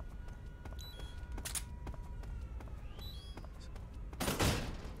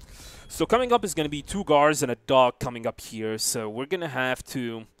 So coming up is gonna be 2 guards and a dog coming up here, so we're gonna have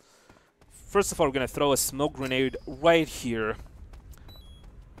to... First of all, we're gonna throw a smoke grenade right here.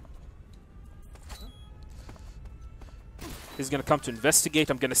 He's gonna come to investigate.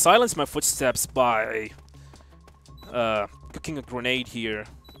 I'm gonna silence my footsteps by cooking a grenade here.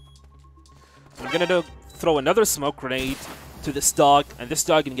 I'm gonna throw another smoke grenade to this dog, and this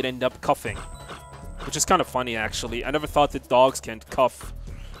dog is gonna end up cuffing, which is kind of funny actually. I never thought that dogs can't cuff,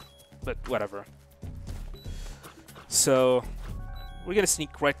 but whatever. So we're gonna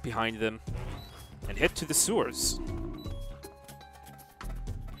sneak right behind them and head to the sewers.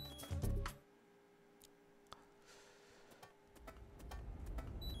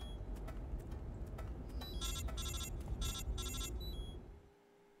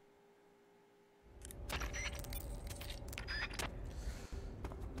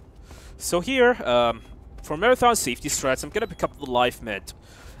 So here, for marathon safety strats, I'm gonna pick up the life med.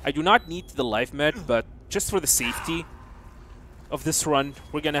 I do not need the life med, but just for the safety of this run,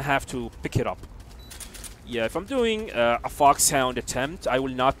 we're gonna have to pick it up. Yeah, if I'm doing a foxhound attempt, I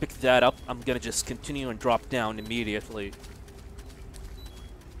will not pick that up. I'm gonna just continue and drop down immediately.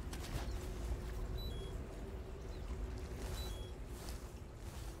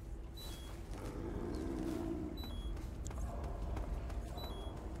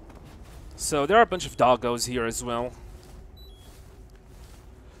 So there are a bunch of doggos here as well.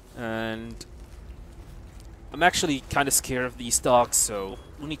 And I'm actually kind of scared of these dogs, so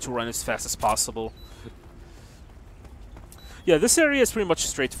we need to run as fast as possible. Yeah, this area is pretty much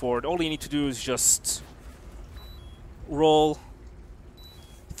straightforward. All you need to do is just roll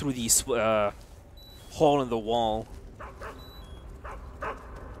through these hole in the wall.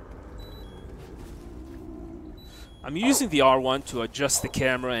 I'm using the R1 to adjust the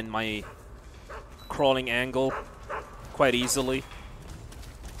camera and my crawling angle quite easily.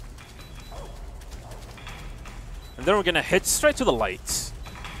 And then we're gonna head straight to the light.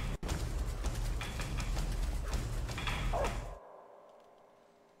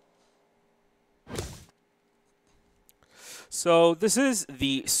 So this is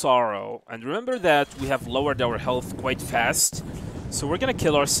the Sorrow, and remember that we have lowered our health quite fast, so we're gonna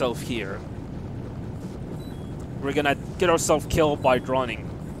kill ourselves here. We're gonna get ourselves killed by droning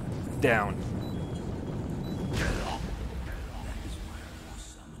down.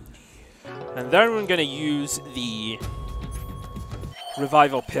 And then we're gonna use the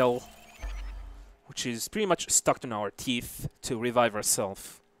revival pill, which is pretty much stuck in our teeth, to revive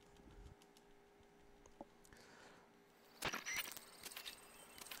ourselves.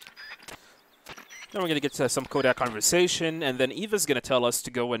 Then we're gonna get to some Kodak conversation, and then Eva's gonna tell us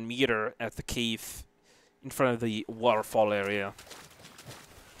to go and meet her at the cave in front of the waterfall area.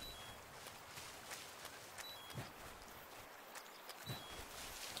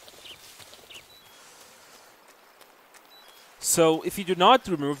 So if you do not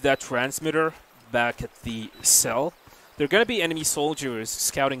remove that transmitter back at the cell, there are going to be enemy soldiers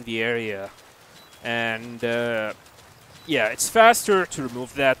scouting the area. And yeah, it's faster to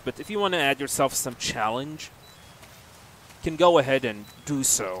remove that, but if you want to add yourself some challenge, you can go ahead and do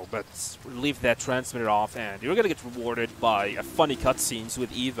so, but leave that transmitter off and you're going to get rewarded by a funny cutscenes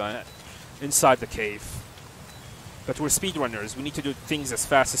with Eva inside the cave. But we're speedrunners, we need to do things as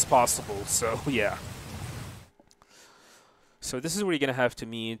fast as possible, so yeah. So this is where you're going to have to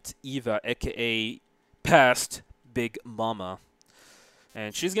meet Eva, aka past Big Mama.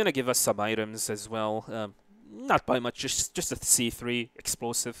 And she's going to give us some items as well. Not by much, just a C3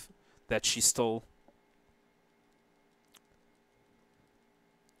 explosive that she stole.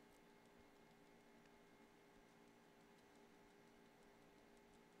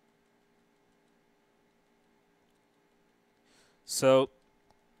 So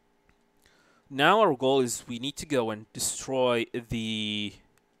now our goal is we need to go and destroy the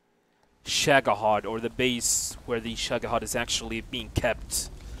Shagahod, or the base where the Shagahod is actually being kept.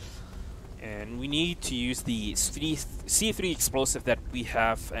 And we need to use the C3 explosive that we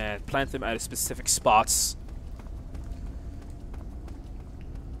have and plant them at specific spots.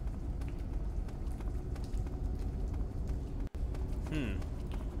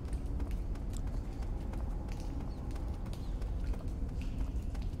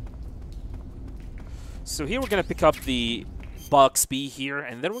 So here we're going to pick up the box B here,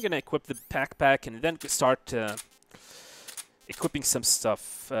 and then we're going to equip the backpack, and then start equipping some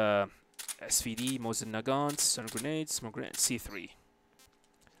stuff. SVD, Mosin Nagant, stun grenades, smoke grenades, C3.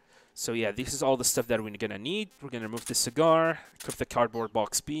 So yeah, this is all the stuff that we're going to need. We're going to remove the cigar, equip the cardboard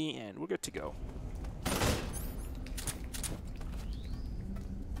box B, and we're good to go.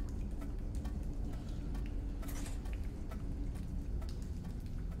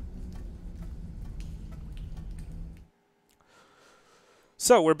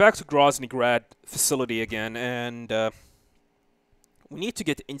 So we're back to Groznygrad facility again, and we need to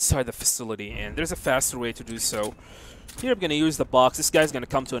get inside the facility, and there's a faster way to do so. Here I'm going to use the box. This guy's going to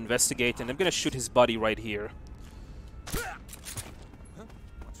come to investigate, and I'm going to shoot his buddy right here.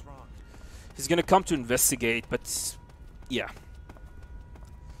 What's wrong? He's going to come to investigate, but yeah.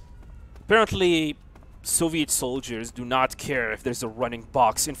 Apparently, Soviet soldiers do not care if there's a running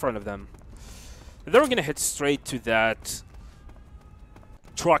box in front of them. And then we're going to head straight to that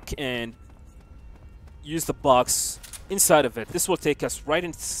truck and use the box inside of it. This will take us right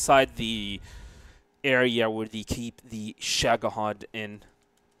inside the area where they keep the Shagahod in.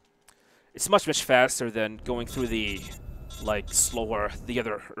 It's much faster than going through the the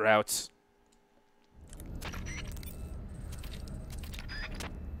other routes.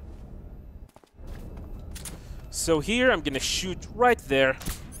 So here I'm gonna shoot right there,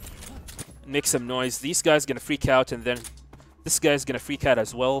 make some noise. These guys gonna freak out, and then this guy's gonna freak out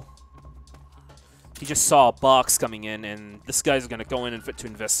as well. He just saw a box coming in, and this guy's gonna go in to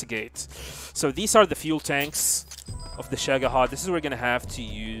investigate. So these are the fuel tanks of the Shagahod. This is where we're gonna have to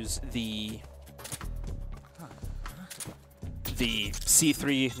use the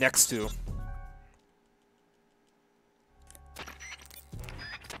C3 next to.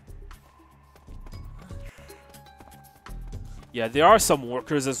 Yeah, there are some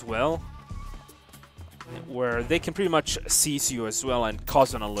workers as well, where they can pretty much seize you as well and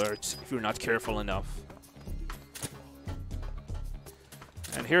cause an alert if you're not careful enough.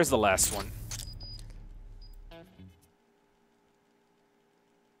 And here's the last one.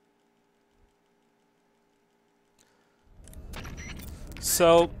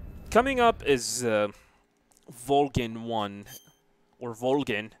 So, coming up is Volgin 1, or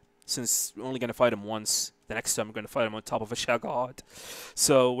Volgin, since we're only going to fight him once. The next time we're going to fight him on top of a Shagahod.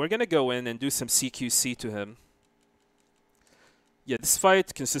 So we're going to go in and do some CQC to him. Yeah, this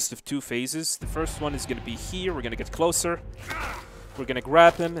fight consists of 2 phases. The first one is going to be here. We're going to get closer. We're going to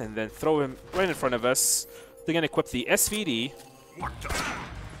grab him and then throw him right in front of us. They're going to equip the SVD.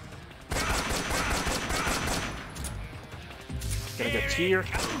 Gonna get here,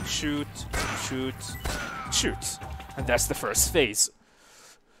 shoot, shoot, shoot. And that's the first phase.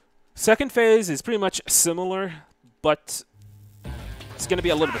 Second phase is pretty much similar, but it's gonna be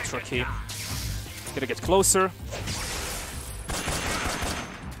a little bit tricky. Gonna get closer.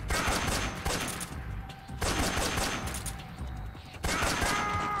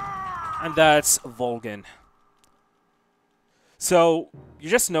 And that's Volgin. So, you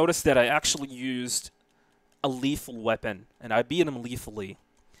just noticed that I actually used a lethal weapon, and I beat him lethally.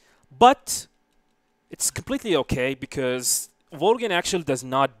 But it's completely okay because Volgin actually does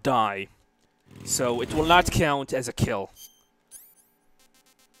not die, so it will not count as a kill.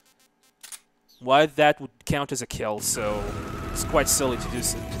 Why that would count as a kill? So it's quite silly to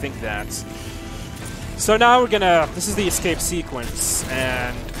think that. So now we're gonna. This is the escape sequence,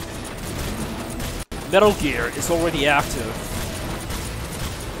 and Metal Gear is already active.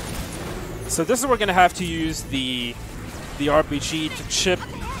 So this is where we're gonna have to use the RPG to chip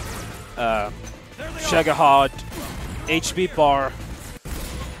Shagahod HP bar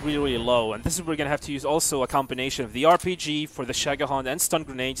really low, and this is where we're gonna have to use also a combination of the RPG for the Shagahod and stun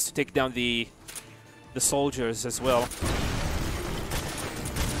grenades to take down the soldiers as well.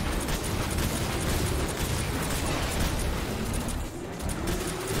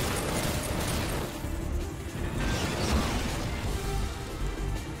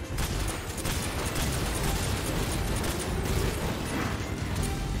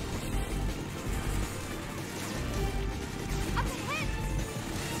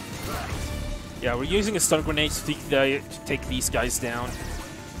 Yeah, we're using a stun grenade to take these guys down.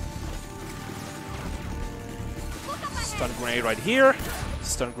 Stun grenade right here,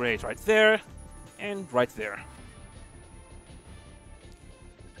 stun grenade right there, and right there.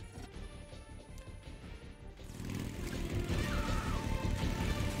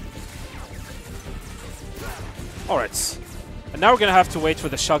 Alright. And now we're gonna have to wait for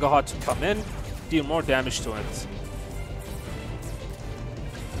the Shagahad to come in, deal more damage to it.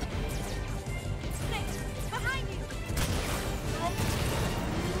 Behind you.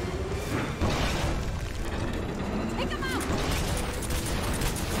 Take him out.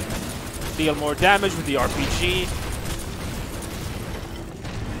 Deal more damage with the RPG.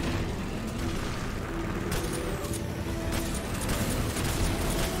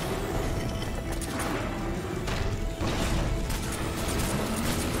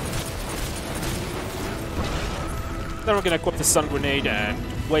 Then we're gonna equip the stun grenade and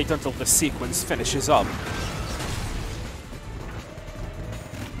wait until the sequence finishes up.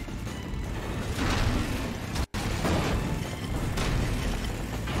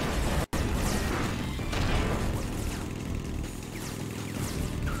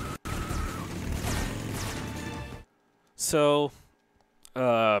 So,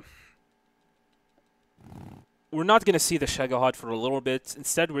 we're not gonna see the Shagahad for a little bit.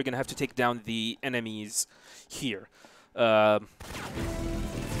 Instead, we're gonna have to take down the enemies here. We're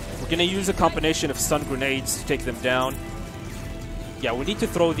gonna use a combination of stun grenades to take them down. Yeah, we need to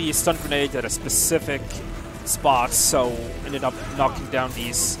throw the stun grenade at a specific spot, so ended up knocking down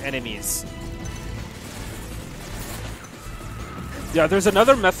these enemies. Yeah, there's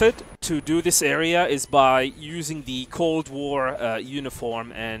another method to do this area is by using the Cold War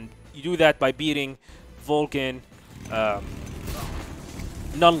uniform, and you do that by beating Volgin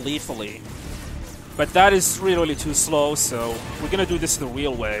non-lethally. But that is really too slow, so we're gonna do this the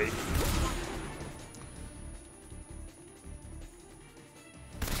real way.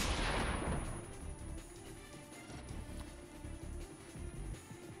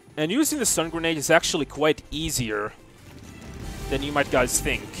 And using the stun grenade is actually quite easier than you might guys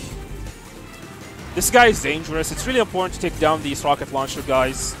think. This guy is dangerous. It's really important to take down these rocket launcher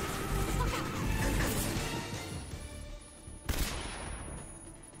guys.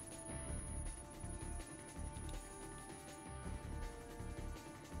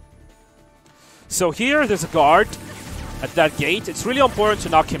 So here, there's a guard at that gate. It's really important to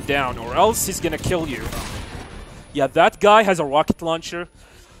knock him down, or else he's gonna kill you. Yeah, that guy has a rocket launcher.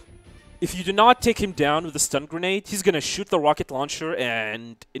 If you do not take him down with a stun grenade, he's gonna shoot the rocket launcher,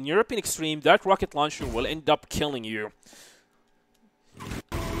 and in European Extreme, that rocket launcher will end up killing you,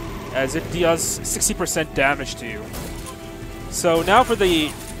 as it does 60% damage to you. So now for the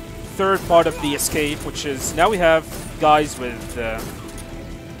third part of the escape, which is now we have guys with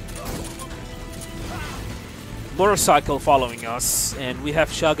motorcycle following us, and we have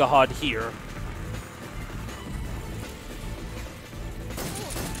Shagahad here.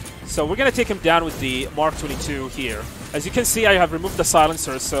 So we're gonna take him down with the Mark 22 here. As you can see, I have removed the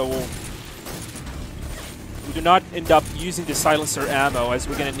silencer, so we do not end up using the silencer ammo, as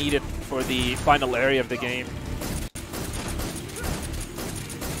we're gonna need it for the final area of the game.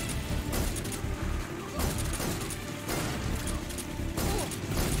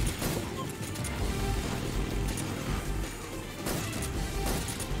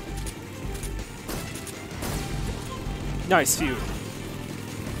 Nice view.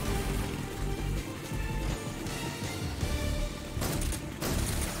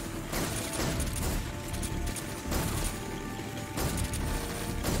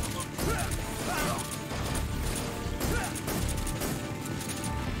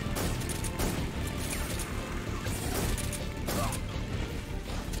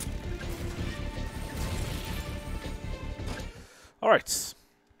 Alright.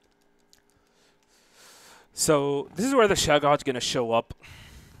 So, this is where the Shagahad's gonna show up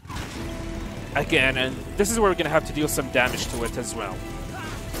again, and this is where we're gonna have to deal some damage to it as well.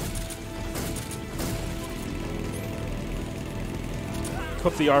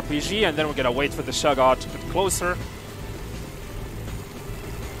 Equip the RPG, and then we're gonna wait for the Shagahad to get closer.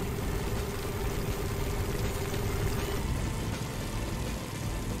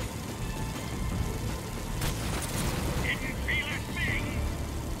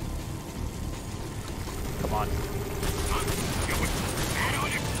 Come on.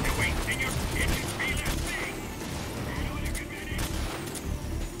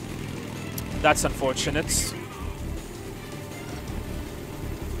 That's unfortunate.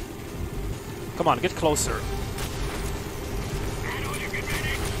 Come on, get closer.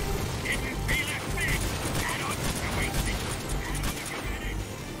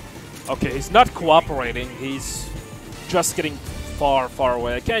 Okay, he's not cooperating. He's just getting far, far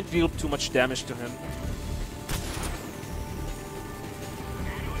away. I can't deal too much damage to him.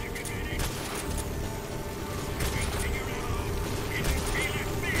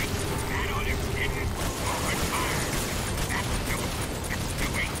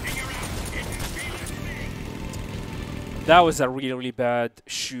 that was a really, really bad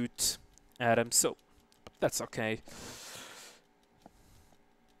shoot at him, so that's okay.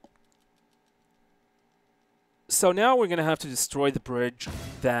 So now we're gonna have to destroy the bridge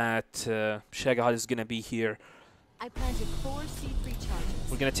that Shagahad is gonna be here. I planted 4 C3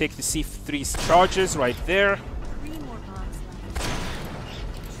 charges. We're gonna take the C3 charges right there. 3 more bombs left.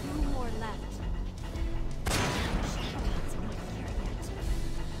 2 more left. Shagahad's not here yet.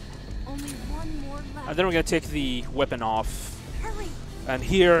 Only 1 more left. And then we're gonna take the weapon off. Hurry! And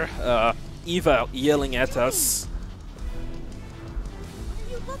here, Eva yelling at us. What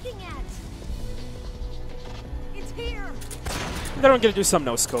are you looking at? It's here! And then we're gonna do some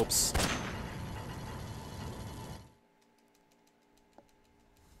no-scopes.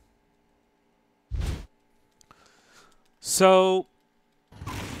 So,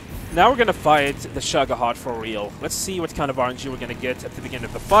 now we're gonna fight the Shagahad for real. Let's see what kind of RNG we're gonna get at the beginning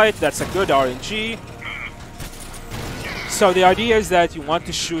of the fight. That's a good RNG. So the idea is that you want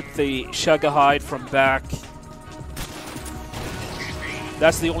to shoot the Shagahad from back.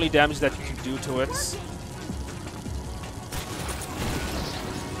 That's the only damage that you can do to it.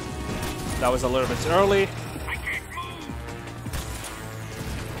 That was a little bit early.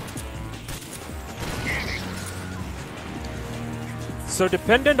 So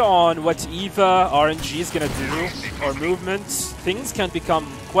dependent on what Eva RNG is gonna do, or movements, things can become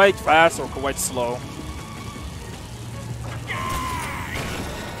quite fast or quite slow.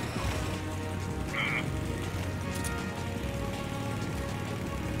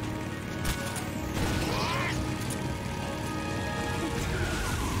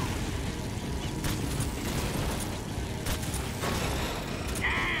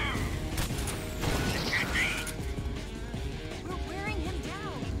 We're wearing him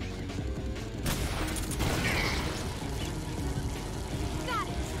down. Got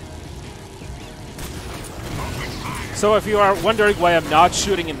it! So if you are wondering why I'm not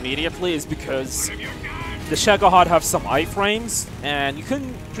shooting immediately, is because the Shagahad have some iframes, and you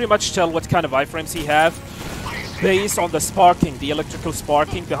can pretty much tell what kind of iframes he have based on the sparking, the electrical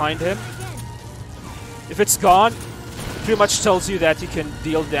sparking behind him. If it's gone, it pretty much tells you that you can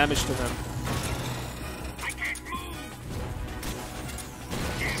deal damage to him.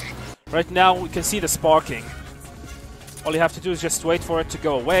 Right now we can see the sparking. All you have to do is just wait for it to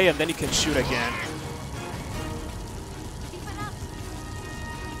go away, and then you can shoot again. Keep it up!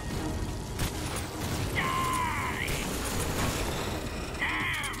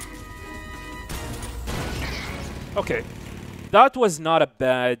 Okay, that was not a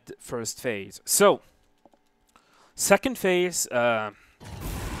bad first phase. So, second phase,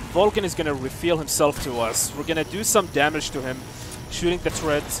 Vulcan is gonna reveal himself to us. We're gonna do some damage to him, shooting the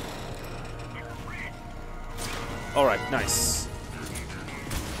turret. Alright, nice.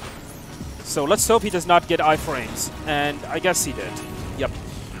 So let's hope he does not get iframes, and I guess he did. Yep.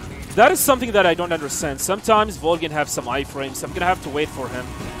 That is something that I don't understand. Sometimes Vulcan have some iframes, so I'm gonna have to wait for him.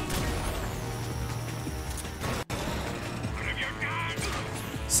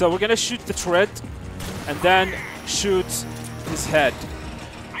 So we're gonna shoot the turret, and then shoot his head.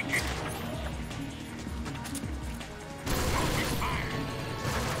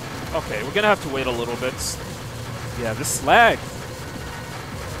 Okay, we're gonna have to wait a little bit. Yeah, this lag.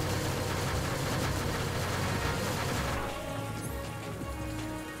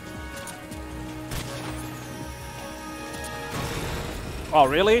 Oh,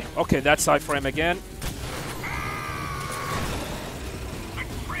 really? Okay, that's iframe again.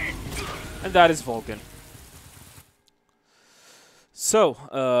 And that is Vulcan. So,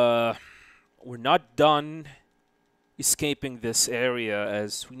 we're not done escaping this area,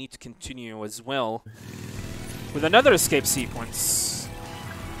 as we need to continue as well with another escape sequence.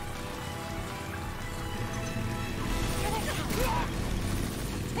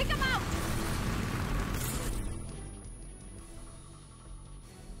 Take him out!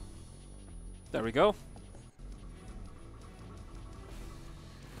 There we go.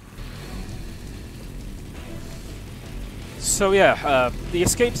 So yeah, the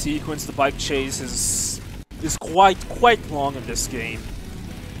escape sequence, the bike chase, is quite long in this game.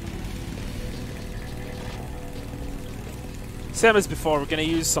 Same as before, we're gonna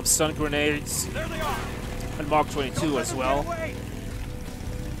use some stun grenades There they are. and Mark 22 as well.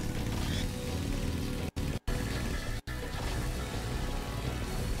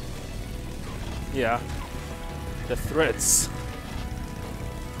 Yeah, the threats.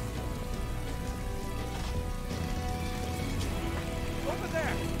 Over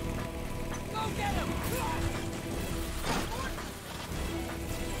there. Go get him.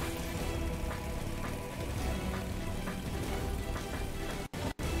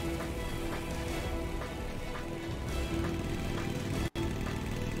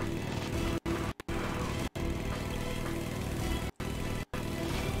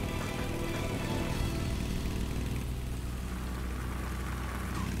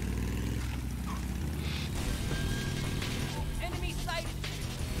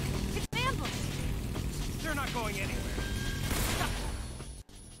 not going anywhere.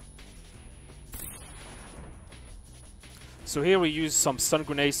 So here we use some stun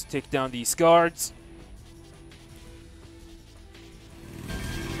grenades to take down these guards.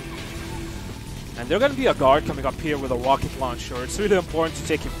 And there's gonna be a guard coming up here with a rocket launcher. It's really important to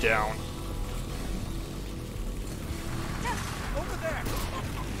take him down. Over there.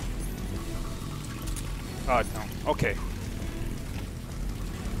 No. Okay.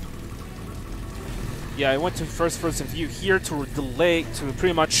 Yeah, I went to first person view here to delay, to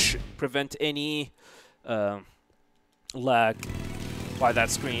pretty much prevent any lag by that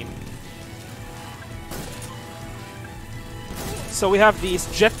screen. So we have these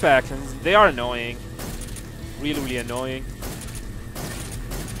jetpacks, and they are annoying. Really, really annoying.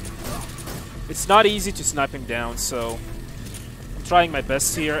 It's not easy to snipe him down, so I'm trying my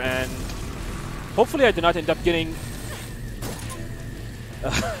best here, and hopefully I do not end up getting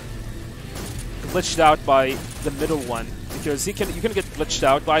glitched out by the middle one, because you can get glitched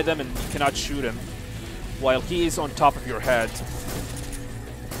out by them and you cannot shoot him while he is on top of your head.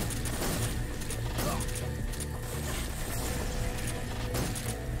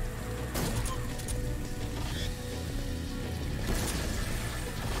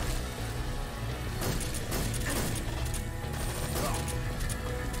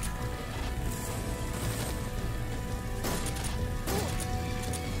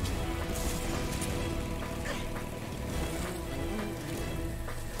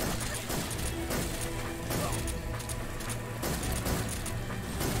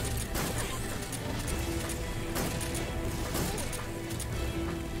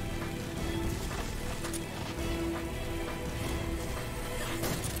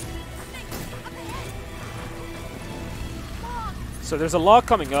 So there's a log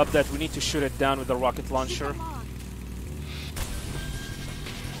coming up that we need to shoot it down with a rocket launcher.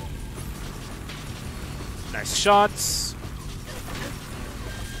 Nice shots.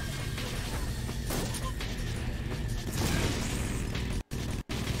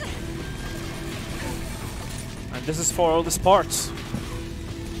 And this is for all the parts.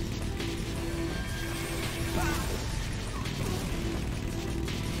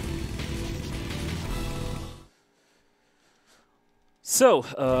 So,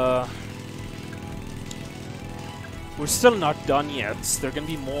 we're still not done yet. There are gonna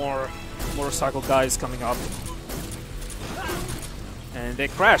be more motorcycle guys coming up. And they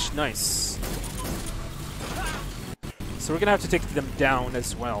crashed, nice. So we're gonna have to take them down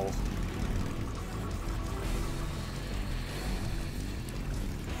as well.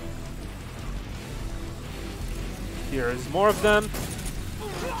 Here's more of them.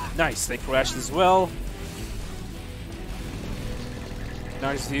 Nice, they crashed as well.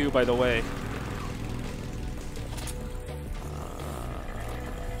 Nice view, by the way.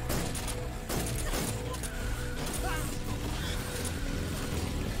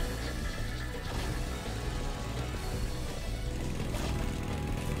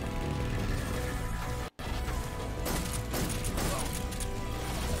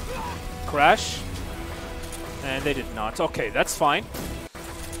 Crash. And they did not. Okay, that's fine.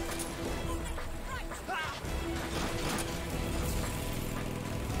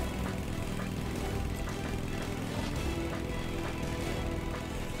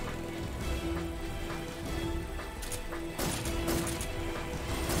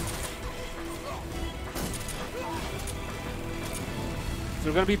 So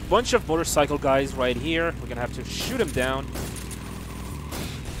we're gonna be a bunch of motorcycle guys right here. We're gonna have to shoot them down.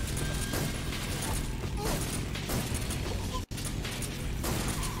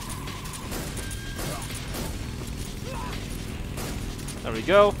 There we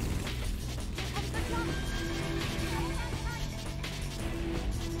go.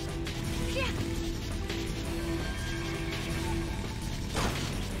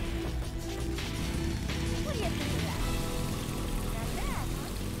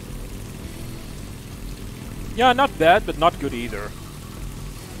 Yeah, not bad, but not good either.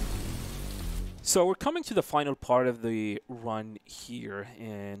 So we're coming to the final part of the run here,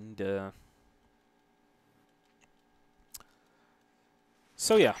 and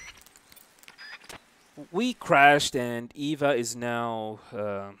so yeah, we crashed, and Eva is now.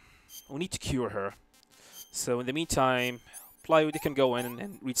 We need to cure her. So in the meantime, Plywood, you can go in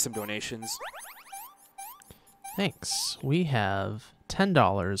and read some donations. Thanks. We have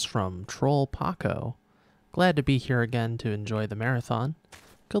 $10 from Troll Paco. Glad to be here again to enjoy the marathon.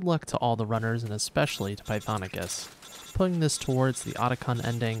 Good luck to all the runners and especially to Pythonicus, putting this towards the Otacon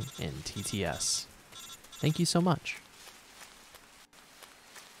ending in TTS. Thank you so much.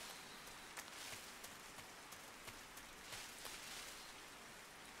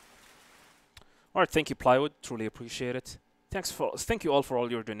 Alright, thank you, Plywood. Truly appreciate it. Thank you all for all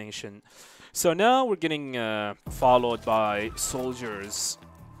your donation. So now we're getting followed by soldiers,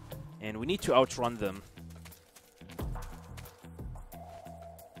 and we need to outrun them.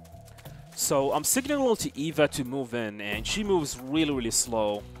 So I'm signaling to Eva to move in, and she moves really, really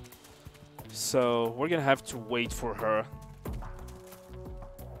slow. So we're gonna have to wait for her.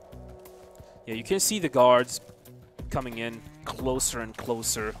 Yeah, you can see the guards coming in closer and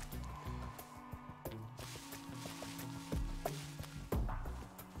closer.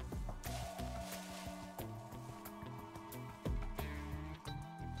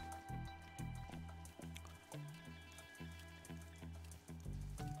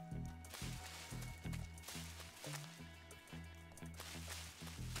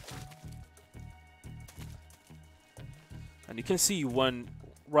 And you can see one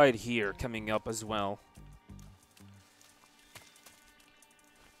right here coming up as well.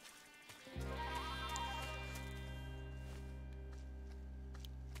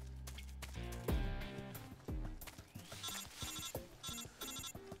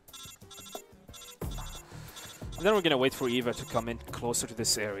 And then we're gonna wait for Eva to come in closer to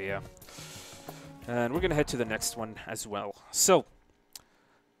this area. And we're gonna head to the next one as well. So,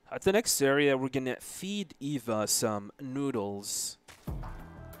 at the next area, we're gonna feed Eva some noodles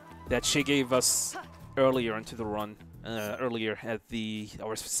that she gave us earlier into the run, earlier at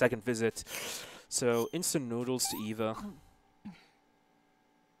our second visit. So, instant noodles to Eva.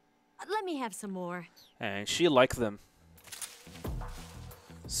 Let me have some more. And she liked them.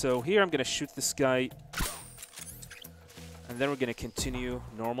 So here I'm gonna shoot this guy. And then we're gonna continue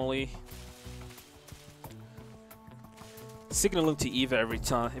normally. Signaling to Eva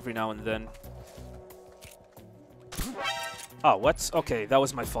every now and then. Oh, what? Okay, that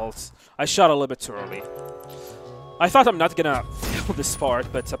was my fault. I shot a little bit too early. I thought I'm not gonna film this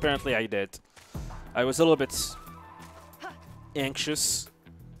part, but apparently I did. I was a little bit anxious,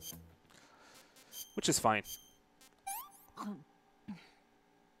 which is fine.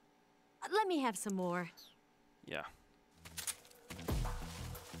 Let me have some more. Yeah.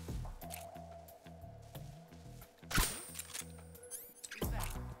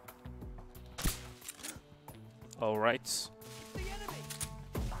 All right.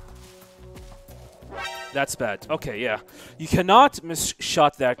 That's bad. Okay, yeah. You cannot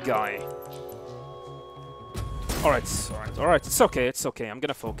miss-shot that guy. Alright, alright, alright. It's okay, it's okay. I'm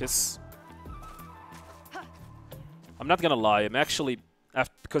gonna focus. I'm not gonna lie. I'm actually,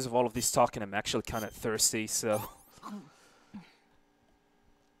 because of all of this talking, I'm actually kind of thirsty, so...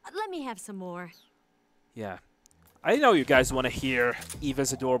 Let me have some more. Yeah. I know you guys want to hear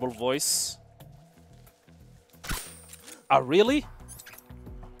Eva's adorable voice. Oh, really?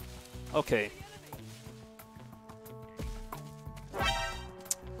 Okay.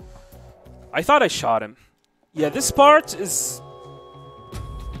 I thought I shot him. Yeah, this part is...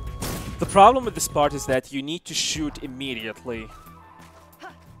 The problem with this part is that you need to shoot immediately.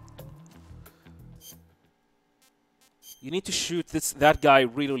 You need to shoot that guy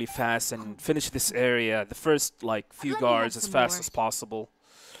really, really fast and finish this area, the first, like, few guards as fast as possible.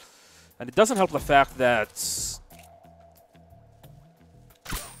 And it doesn't help the fact that...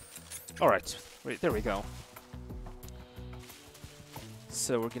 Alright, wait, there we go.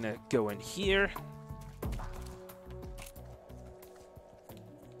 So we're gonna go in here.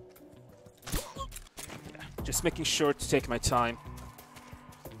 Yeah, just making sure to take my time.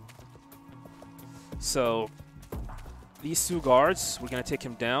 So, these two guards, we're gonna take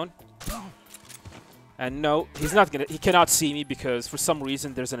him down. And no, he cannot see me because for some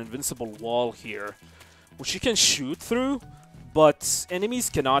reason there's an invincible wall here, which you can shoot through, but enemies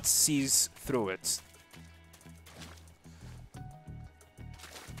cannot seize through it.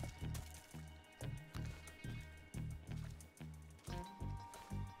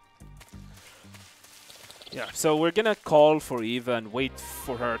 Yeah, so we're gonna call for Eva and wait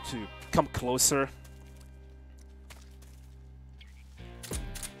for her to come closer.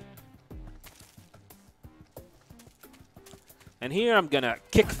 And here I'm gonna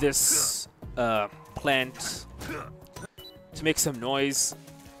kick this plant to make some noise.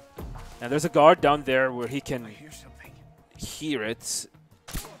 And there's a guard down there where he can hear it.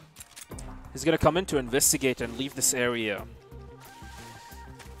 He's gonna come in to investigate and leave this area.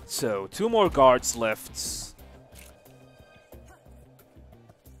 So, 2 more guards left.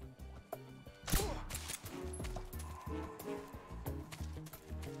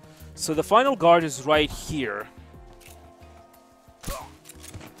 So the final guard is right here.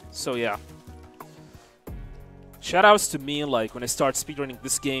 So yeah. Shoutouts to me, like, when I started speedrunning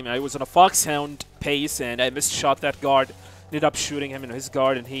this game, I was on a Foxhound pace and I misshot that guard. Ended up shooting him in his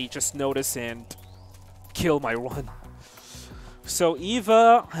guard and he just noticed and kill my run. So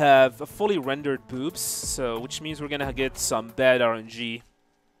Eva have fully rendered boobs, so which means we're gonna get some bad RNG.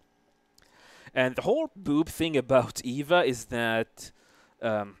 And the whole boob thing about Eva is that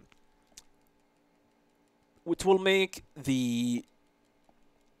it will make the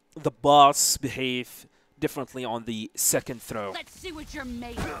boss behave differently on the second throw. Let's see what you're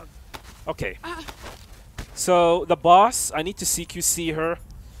made of. Okay. So the boss, I need to CQC her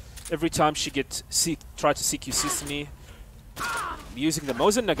every time she try to CQC me. I'm using the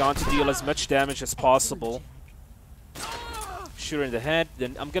Mosin Nagant to deal as much damage as possible. Shoot her in the head,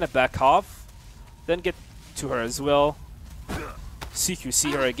 then I'm gonna back off, then get to her as well.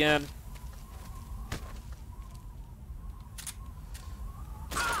 CQC her again.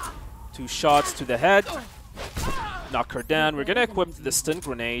 Two shots to the head. Knock her down. We're gonna equip the stun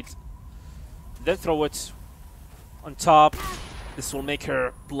grenade. Then throw it on top. This will make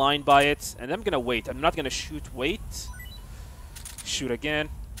her blind by it. And I'm gonna wait. I'm not gonna shoot. Wait. Shoot again.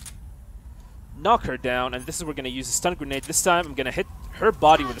 Knock her down. And this is where we're gonna use a stun grenade. This time I'm gonna hit her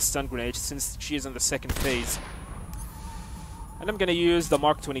body with a stun grenade since she is in the second phase. And I'm gonna use the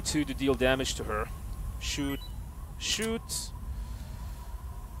Mark 22 to deal damage to her. Shoot. Shoot.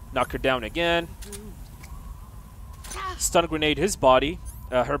 Knock her down again. Stun grenade his body,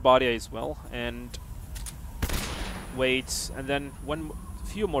 her body as well, and wait, and then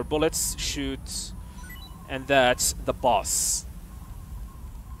few more bullets, shoot, and that's the boss.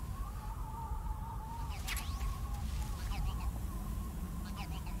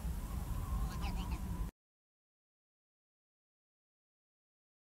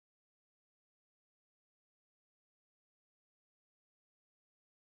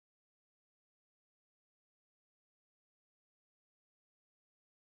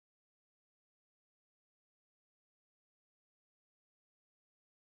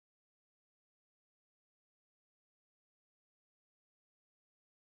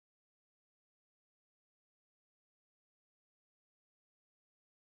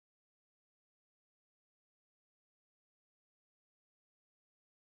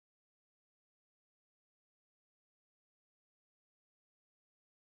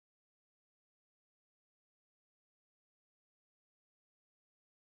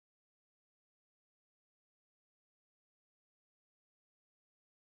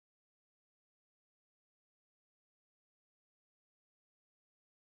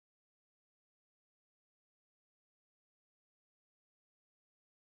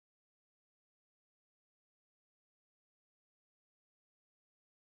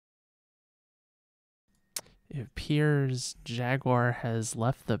 It appears Jaguar has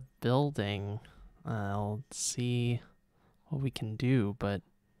left the building. I'll see what we can do, but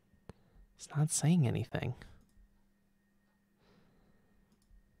he's not saying anything.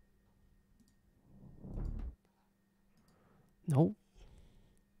 Nope.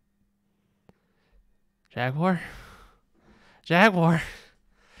 Jaguar? Jaguar!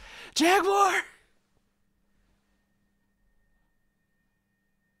 Jaguar!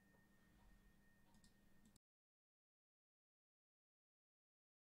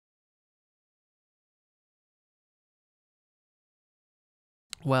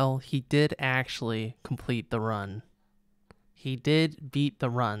 Well, he did actually complete the run. He did beat the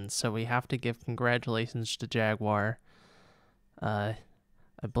run, so we have to give congratulations to Jaguar. I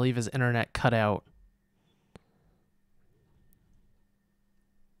believe his internet cut out.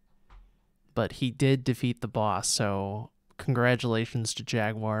 But he did defeat the boss, so congratulations to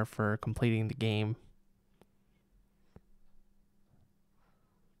Jaguar for completing the game.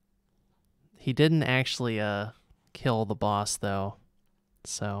 He didn't actually kill the boss, though.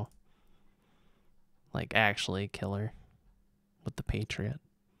 So, like, actually kill her with the Patriot.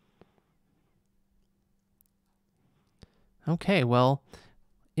 Okay, well,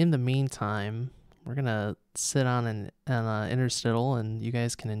 in the meantime, we're going to sit on an interstitial and you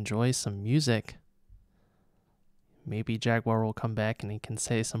guys can enjoy some music. Maybe Jaguar will come back and he can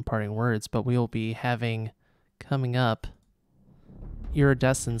say some parting words, but we will be having, coming up,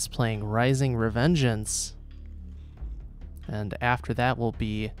 Iridescence playing Rising Revengeance. And after that will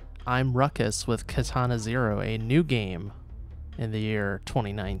be I'm Ruckus with Katana Zero, a new game in the year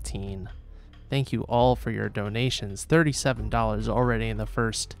 2019. Thank you all for your donations. $37 already in the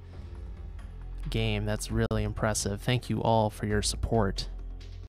first game. That's really impressive. Thank you all for your support.